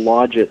helpful to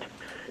lodge it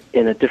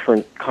in a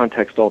different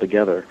context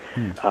altogether.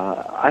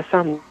 I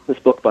found this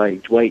book by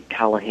Dwight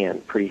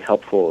Callahan pretty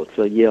helpful. It's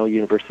a Yale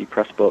University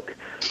Press book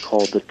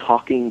called The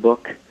Talking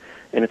Book,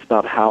 and it's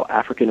about how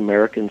African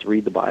Americans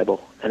read the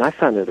Bible. And I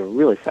found it a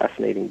really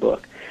fascinating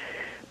book.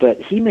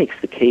 But he makes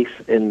the case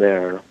in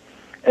there,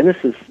 and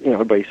this is,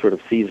 everybody sort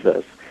of sees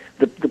this,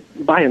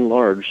 by and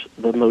large,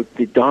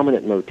 the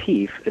dominant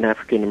motif in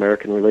African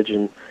American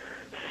religion,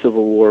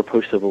 Civil War,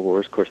 post-Civil War,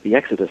 is, of course, the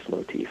Exodus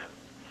motif.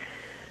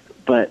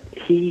 But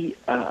he,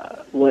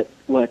 what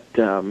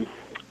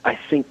I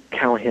think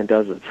Callahan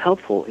does that's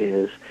helpful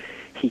is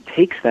he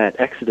takes that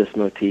Exodus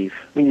motif.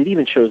 I mean, it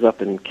even shows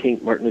up in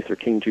Martin Luther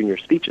King Jr.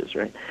 speeches,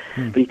 right?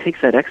 But he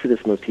takes that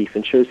Exodus motif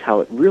and shows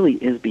how it really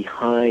is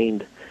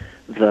behind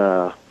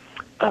the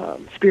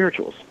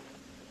spirituals.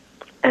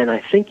 And I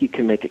think you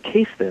can make a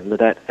case then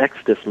that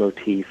Exodus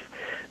motif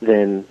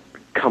then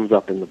comes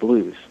up in the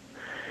blues.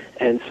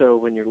 And so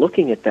when you're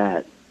looking at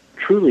that,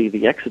 truly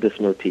the Exodus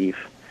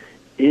motif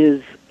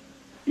is,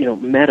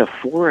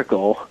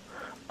 metaphorical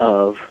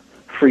of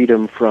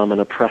freedom from an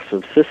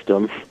oppressive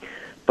system,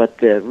 but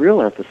the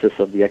real emphasis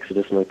of the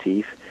Exodus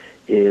motif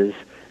is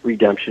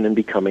redemption and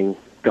becoming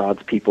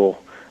God's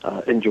people,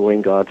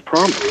 enjoying God's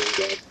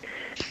promise.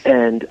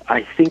 And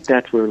I think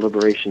that's where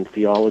liberation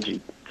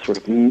theology sort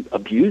of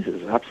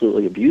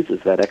absolutely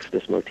abuses that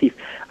Exodus motif.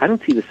 I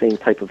don't see the same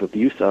type of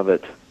abuse of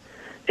it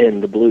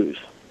in the blues.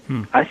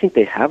 I think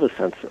they have a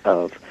sense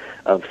of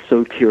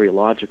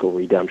soteriological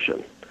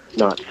redemption,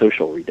 not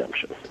social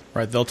redemption.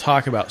 Right. They'll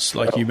talk about,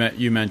 like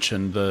you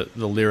mentioned, the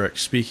lyric,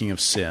 speaking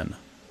of sin.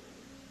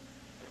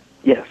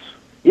 Yes.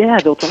 Yeah,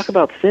 they'll talk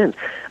about sin.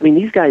 I mean,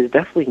 these guys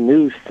definitely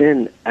knew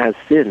sin as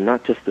sin,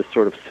 not just the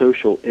sort of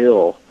social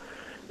ill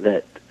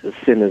that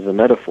sin is a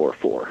metaphor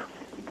for.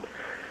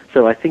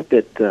 So I think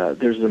that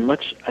there's a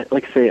much,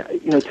 like I say,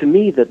 to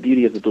me, the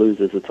beauty of the blues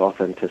is its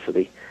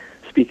authenticity,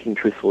 speaking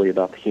truthfully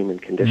about the human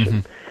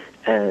condition.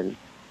 And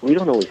we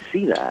don't always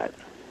see that.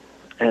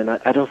 And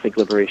I don't think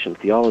liberation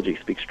theology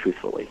speaks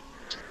truthfully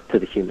to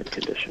the human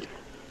condition.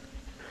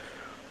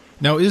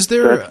 Now, is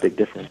there... So that's a big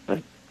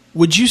difference.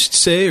 Would you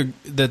say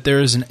that there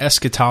is an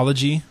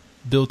eschatology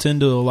built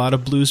into a lot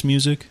of blues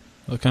music?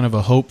 A kind of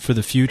a hope for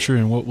the future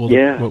and what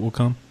will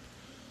come?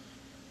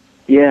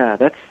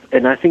 Yeah,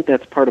 and I think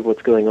that's part of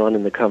what's going on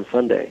in the Come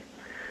Sunday.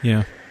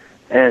 Yeah.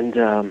 And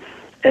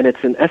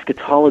it's an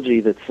eschatology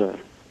that's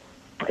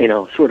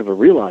sort of a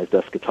realized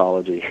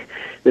eschatology.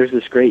 There's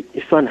this great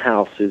Son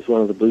House, who's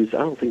one of the blues. I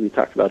don't think we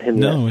talked about him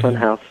yet. Son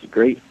House,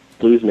 great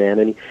blues man,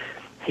 and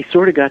he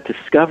sort of got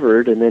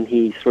discovered, and then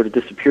he sort of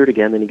disappeared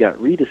again, and he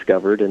got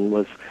rediscovered and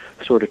was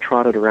sort of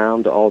trotted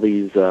around to all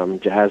these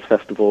jazz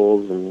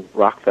festivals and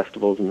rock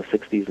festivals in the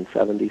 60s and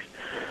 70s.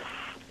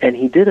 And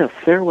he did a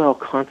farewell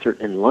concert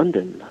in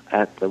London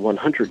at the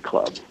 100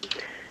 Club.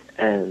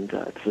 And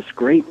it's this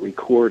great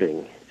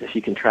recording. If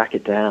you can track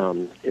it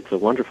down, it's a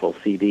wonderful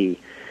CD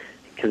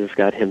because it's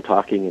got him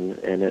talking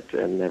in it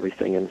and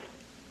everything.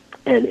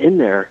 And in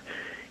there,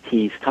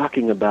 he's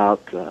talking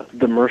about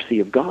the mercy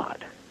of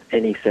God.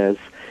 And he says,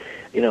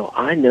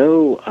 I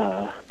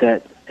know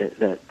that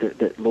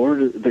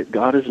Lord, that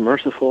God is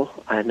merciful.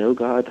 I know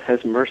God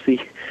has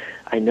mercy.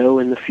 I know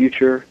in the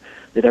future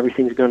that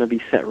everything's going to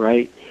be set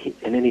right.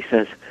 And then he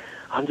says,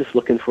 I'm just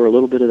looking for a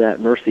little bit of that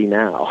mercy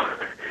now.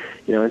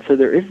 And so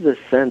there is this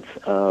sense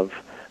of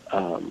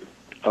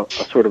a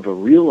sort of a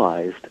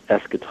realized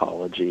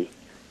eschatology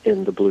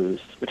in the blues,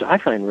 which I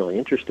find really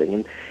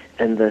interesting.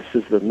 And this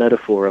is the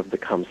metaphor of the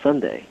Come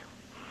Sunday.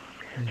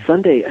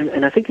 Sunday,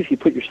 and I think if you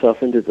put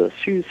yourself into the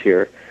shoes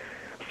here,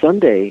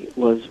 Sunday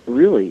was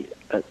really,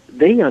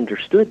 they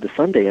understood the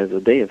Sunday as a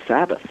day of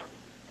Sabbath,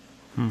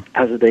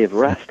 as a day of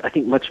rest, I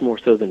think much more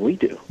so than we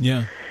do.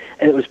 Yeah.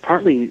 And it was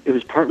partly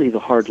the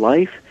hard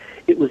life.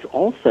 It was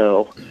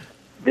also,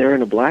 they're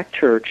in a black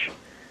church,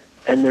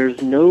 and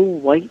there's no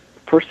white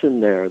person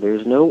there.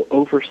 There's no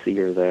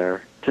overseer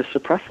there to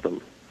suppress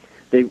them.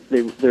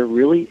 There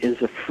really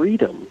is a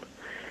freedom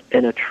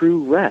and a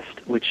true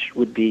rest, which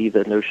would be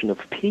the notion of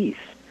peace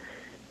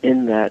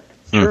in that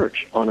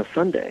church on a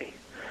Sunday.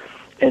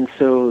 And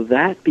so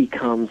that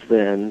becomes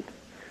then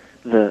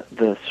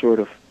the sort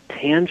of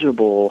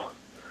tangible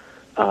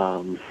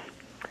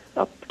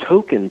a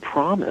token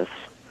promise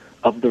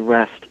of the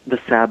rest, the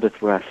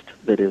Sabbath rest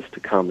that is to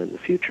come in the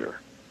future,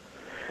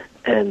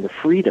 and the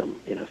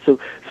freedom. So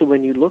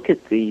when you look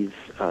at these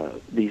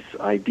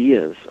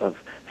ideas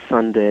of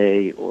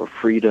Sunday or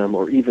freedom,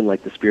 or even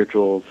like the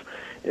spirituals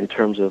in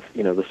terms of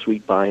the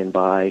sweet by and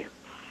by,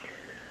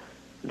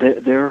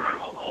 they're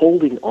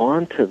holding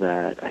on to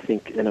that, I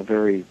think, in a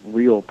very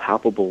real,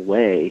 palpable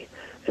way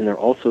and they're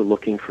also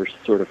looking for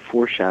sort of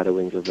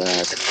foreshadowings of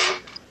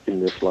that in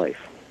this life.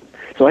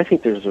 So I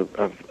think there's a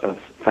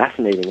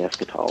fascinating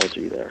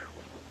eschatology there.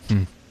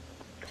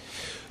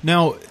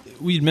 Now,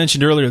 we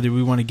mentioned earlier that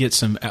we want to get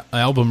some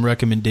album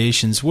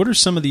recommendations. What are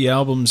some of the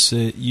albums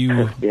that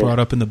you brought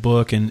up in the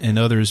book and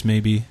others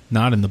maybe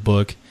not in the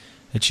book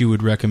that you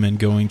would recommend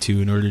going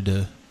to in order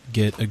to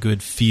get a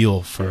good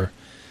feel for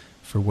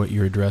what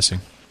you're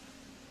addressing?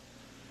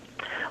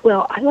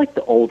 Well, I like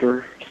the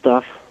older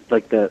stuff,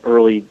 like the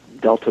early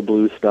Delta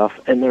blues stuff,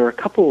 and there are a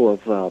couple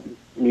of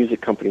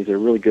music companies that are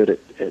really good at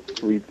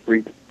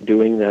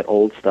redoing that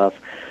old stuff.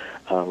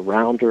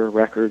 Rounder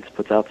Records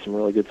puts out some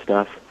really good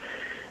stuff.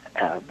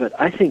 But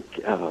I think,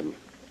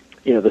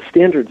 the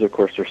standards, of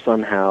course, are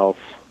Son House,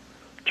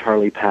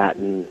 Charlie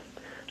Patton,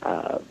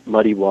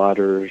 Muddy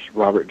Waters,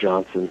 Robert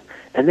Johnson,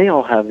 and they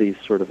all have these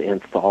sort of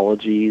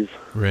anthologies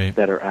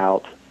that are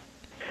out.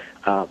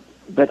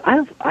 But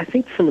I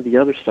think some of the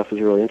other stuff is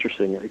really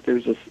interesting. Like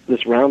there's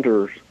this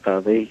Rounder,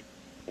 they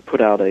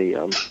put out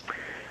a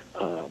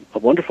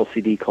wonderful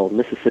CD called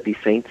Mississippi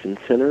Saints and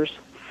Sinners,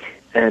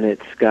 and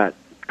it's got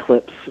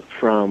clips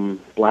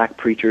from black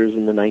preachers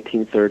in the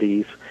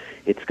 1930s.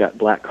 It's got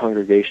black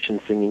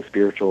congregations singing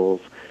spirituals.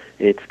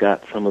 It's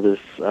got some of this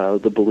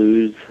the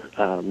blues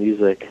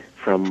music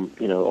from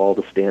all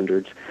the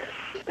standards.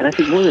 And I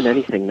think more than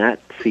anything, that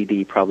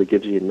CD probably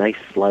gives you a nice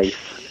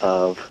slice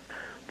of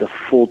the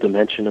full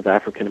dimension of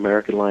African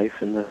American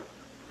life in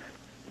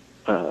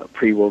the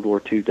pre-World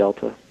War II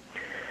Delta.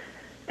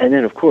 And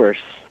then, of course,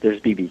 there's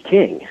B.B.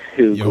 King,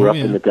 who grew up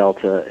in the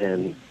Delta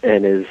and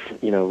is,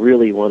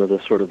 really one of the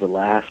sort of the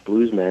last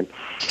bluesmen.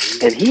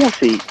 And he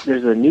actually,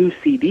 there's a new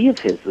CD of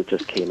his that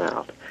just came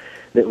out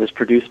that was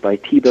produced by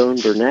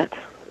T-Bone Burnett,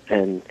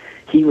 and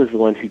he was the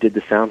one who did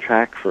the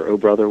soundtrack for Oh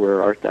Brother,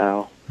 Where Art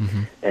Thou?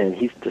 Mm-hmm. And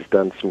he's just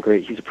done some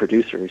great, he's a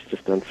producer, he's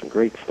just done some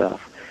great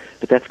stuff.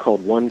 But that's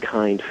called One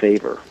Kind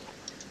Favor,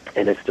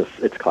 and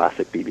it's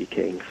classic B.B.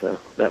 King, so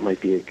that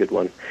might be a good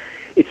one.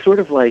 It's sort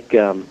of like,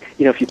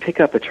 if you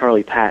pick up a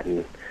Charlie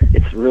Patton,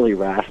 it's really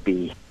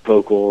raspy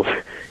vocals.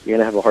 You're going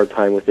to have a hard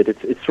time with it.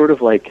 It's sort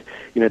of like,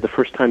 the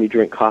first time you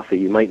drink coffee,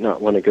 you might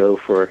not want to go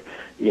for,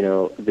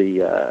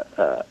 the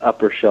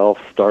upper shelf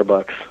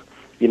Starbucks.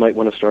 You might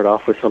want to start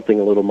off with something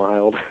a little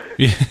mild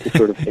to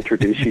sort of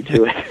introduce you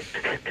to it.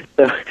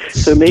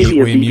 So maybe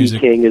gateway a B.B.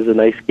 King is a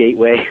nice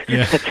gateway.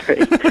 Yeah. That's right.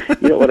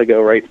 You don't want to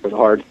go right for the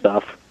hard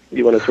stuff.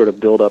 You want to sort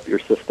of build up your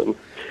system.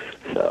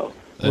 So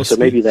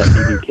maybe that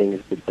B.B. King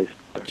is a good place.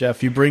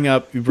 Jeff, you bring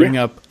up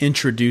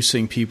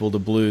introducing people to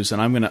blues,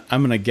 and I'm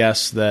gonna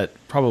guess that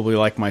probably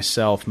like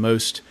myself,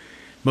 most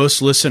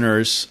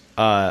listeners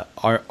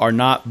are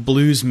not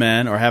blues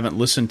men or haven't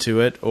listened to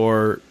it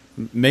or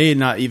may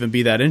not even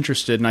be that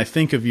interested. And I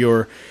think of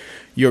your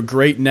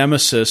great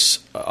nemesis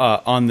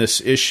on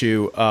this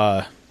issue,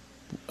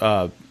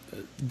 Dr.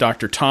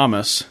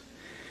 Thomas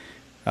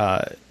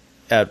at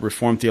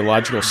Reformed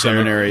Theological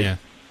Seminary. Yeah.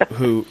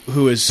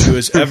 Who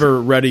is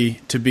ever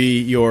ready to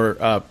be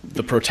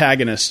the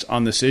protagonist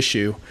on this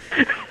issue,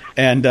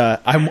 and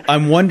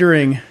I'm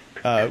wondering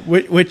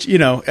which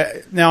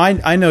now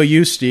I know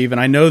you, Steve,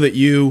 and I know that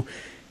you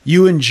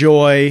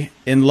enjoy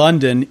in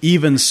London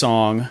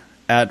Evensong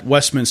at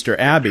Westminster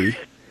Abbey,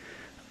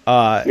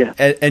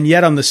 and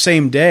yet on the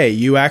same day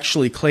you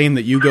actually claim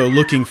that you go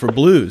looking for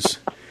blues.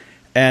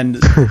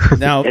 And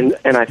now, and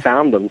I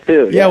found them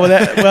too. Yeah,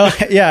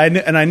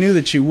 and I knew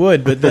that you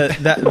would, but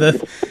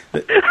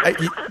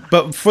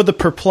but for the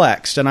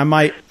perplexed, and I'm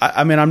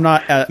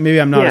not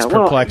as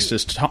perplexed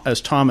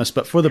as Thomas,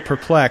 but for the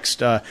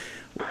perplexed,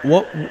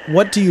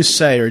 what do you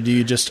say, or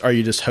are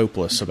you just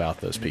hopeless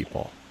about those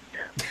people?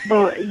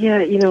 Well,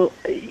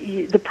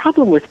 the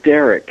problem with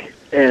Derek,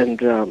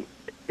 and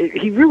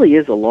he really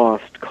is a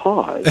lost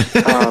cause.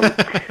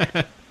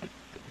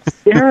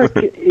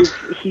 Derek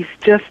he's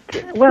just,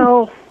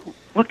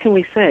 what can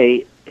we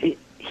say?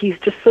 He's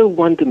just so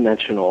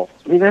one-dimensional.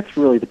 I mean, that's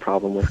really the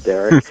problem with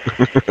Derek.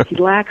 He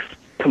lacks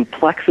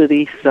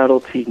complexity,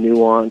 subtlety,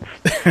 nuance,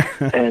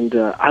 and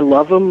I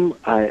love him.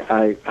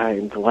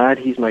 I'm glad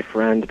he's my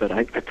friend, but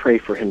I pray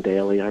for him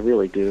daily. I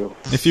really do.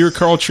 If you're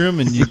Carl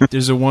Trueman,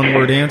 there's a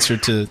one-word answer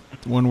to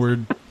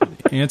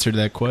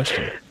that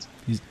question.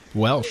 He's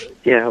Welsh.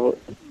 Yeah, well,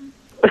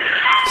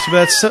 so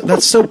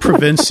that's so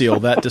provincial,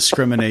 that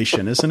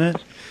discrimination, isn't it?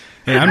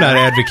 Hey, I'm not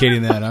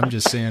advocating that. I'm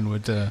just saying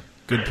what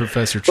good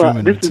Professor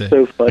Trueman would say. This is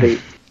so funny.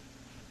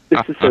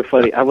 This is so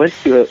funny.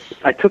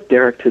 I took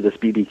Derek to this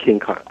B.B. King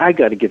concert. I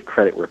got to give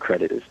credit where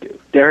credit is due.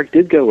 Derek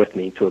did go with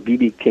me to a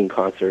B.B. King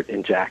concert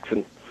in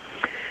Jackson.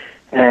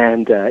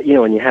 And,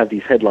 when you have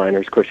these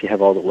headliners, of course, you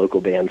have all the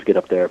local bands get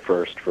up there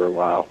first for a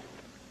while.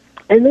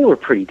 And they were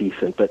pretty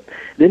decent, but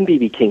then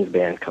B.B. King's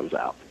band comes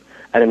out.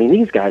 And, I mean,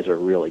 these guys are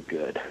really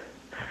good.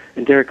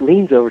 And Derek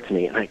leans over to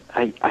me, and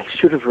I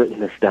should have written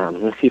this down.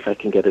 I'm going to see if I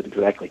can get it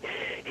exactly.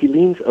 He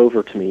leans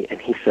over to me, and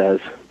he says,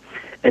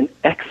 an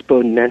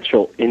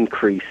exponential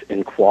increase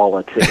in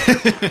quality.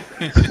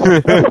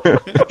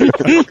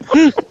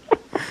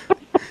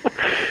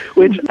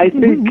 Which I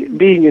think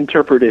being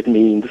interpreted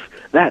means,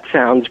 that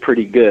sounds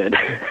pretty good.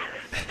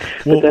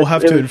 We'll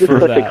have to infer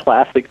such that. a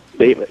classic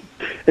statement.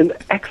 An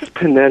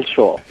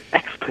exponential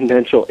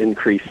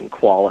increase in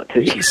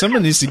quality.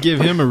 Someone needs to give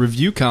him a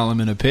review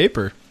column in a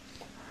paper.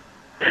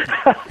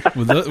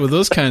 With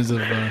those kinds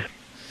of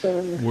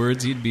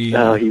words, he'd be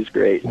he's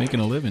great. making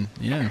a living.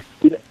 Yeah.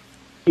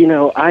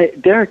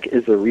 Derek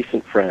is a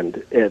recent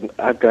friend, and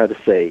I've got to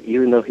say,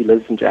 even though he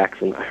lives in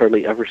Jackson, I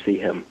hardly ever see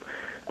him.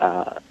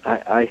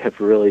 I have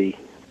really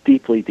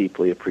deeply,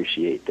 deeply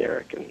appreciate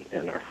Derek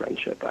and our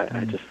friendship.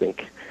 I just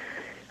think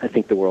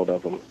the world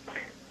of him.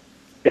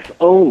 If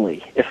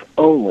only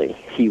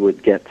he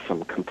would get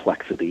some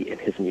complexity in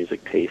his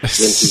music taste,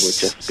 then he would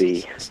just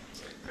be.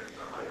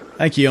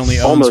 I think he only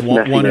owns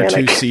one or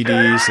two messianic.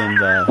 CDs, and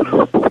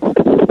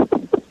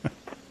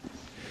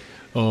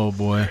Oh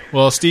boy.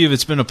 Well, Steve,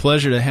 it's been a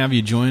pleasure to have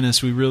you join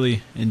us. We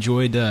really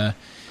enjoyed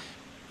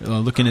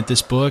looking at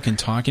this book and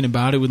talking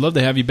about it. We'd love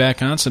to have you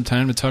back on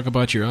sometime to talk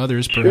about your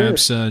others.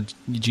 Perhaps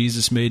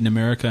Jesus Made in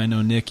America. I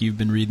know, Nick, you've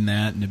been reading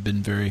that and have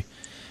been very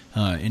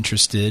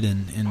interested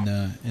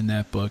in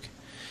that book.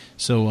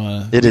 So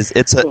I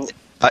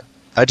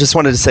just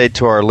wanted to say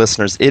to our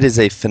listeners, it is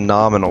a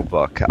phenomenal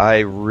book. I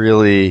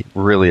really,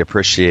 really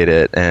appreciate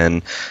it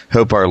and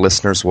hope our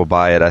listeners will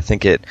buy it. I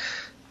think it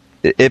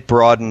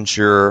broadens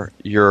your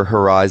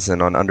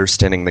horizon on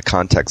understanding the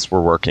context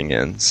we're working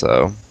in.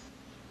 So,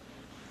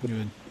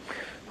 good.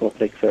 Well,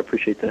 thanks. I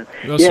appreciate that.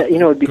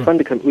 It'd be fun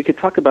to come. We could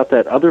talk about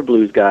that other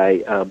blues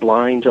guy,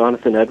 blind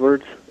Jonathan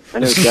Edwards. I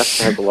know Jeff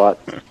has a lot.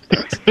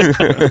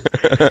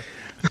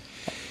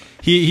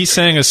 He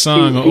sang a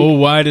song, "Oh,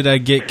 why did I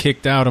get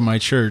kicked out of my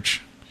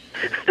church?"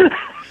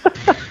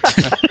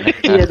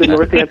 He had the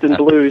Northampton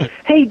Blues.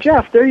 Hey,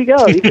 Jeff, there you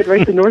go. You could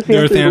write the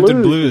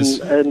Northampton Blues.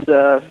 And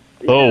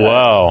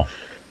wow.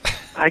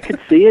 I could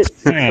see it.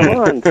 Come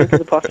on, think of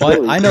the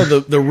possibilities. Well, I know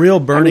the real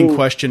burning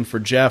question for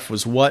Jeff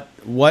was what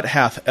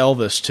hath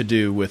Elvis to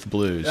do with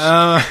blues?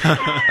 Now,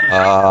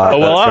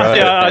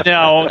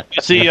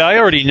 see, I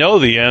already know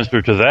the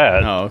answer to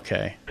that. Oh,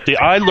 okay. See,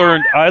 I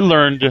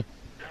learned.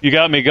 You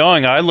got me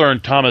going. I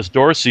learned Thomas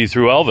Dorsey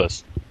through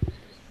Elvis.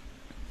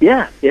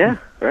 Yeah,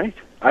 right.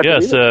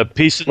 Yes,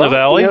 Peace in the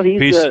Valley.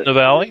 Peace in the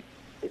Valley.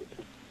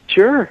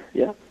 Sure,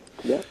 yeah.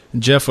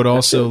 Jeff would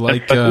also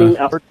like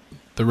the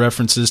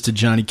references to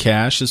Johnny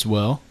Cash as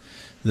well,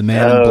 the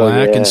Man in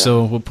Black, and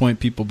so we'll point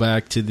people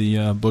back to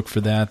the book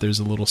for that. There's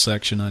a little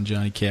section on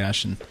Johnny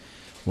Cash and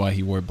why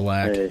he wore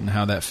black and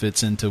how that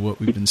fits into what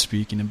we've been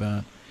speaking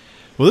about.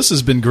 Well, this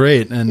has been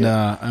great, and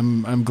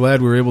I'm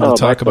glad we were able to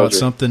talk about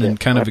something and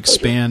kind of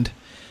expand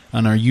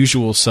on our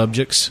usual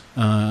subjects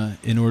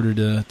in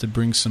order to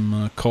bring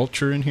some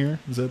culture in here.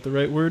 Is that the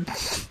right word?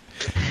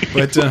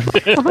 But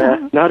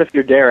not if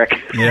you're Derek.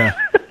 Yeah.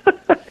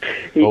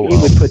 He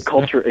would put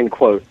culture in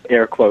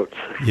air quotes.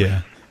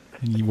 Yeah.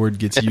 The word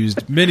gets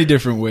used many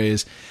different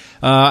ways.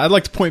 I'd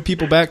like to point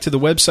people back to the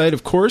website,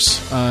 of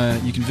course.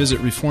 You can visit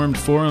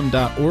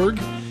reformedforum.org.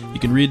 You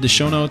can read the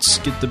show notes,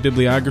 get the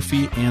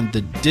bibliography, and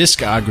the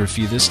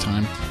discography this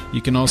time. You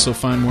can also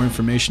find more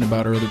information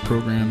about our other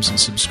programs and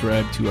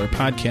subscribe to our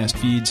podcast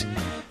feeds.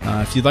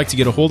 If you'd like to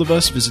get a hold of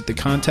us, visit the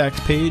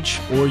contact page,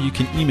 or you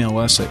can email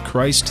us at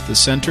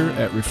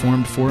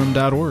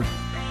christthecenter@reformedforum.org.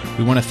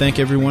 We want to thank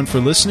everyone for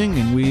listening,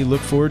 and we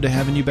look forward to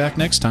having you back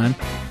next time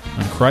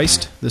on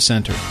Christ the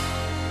Center.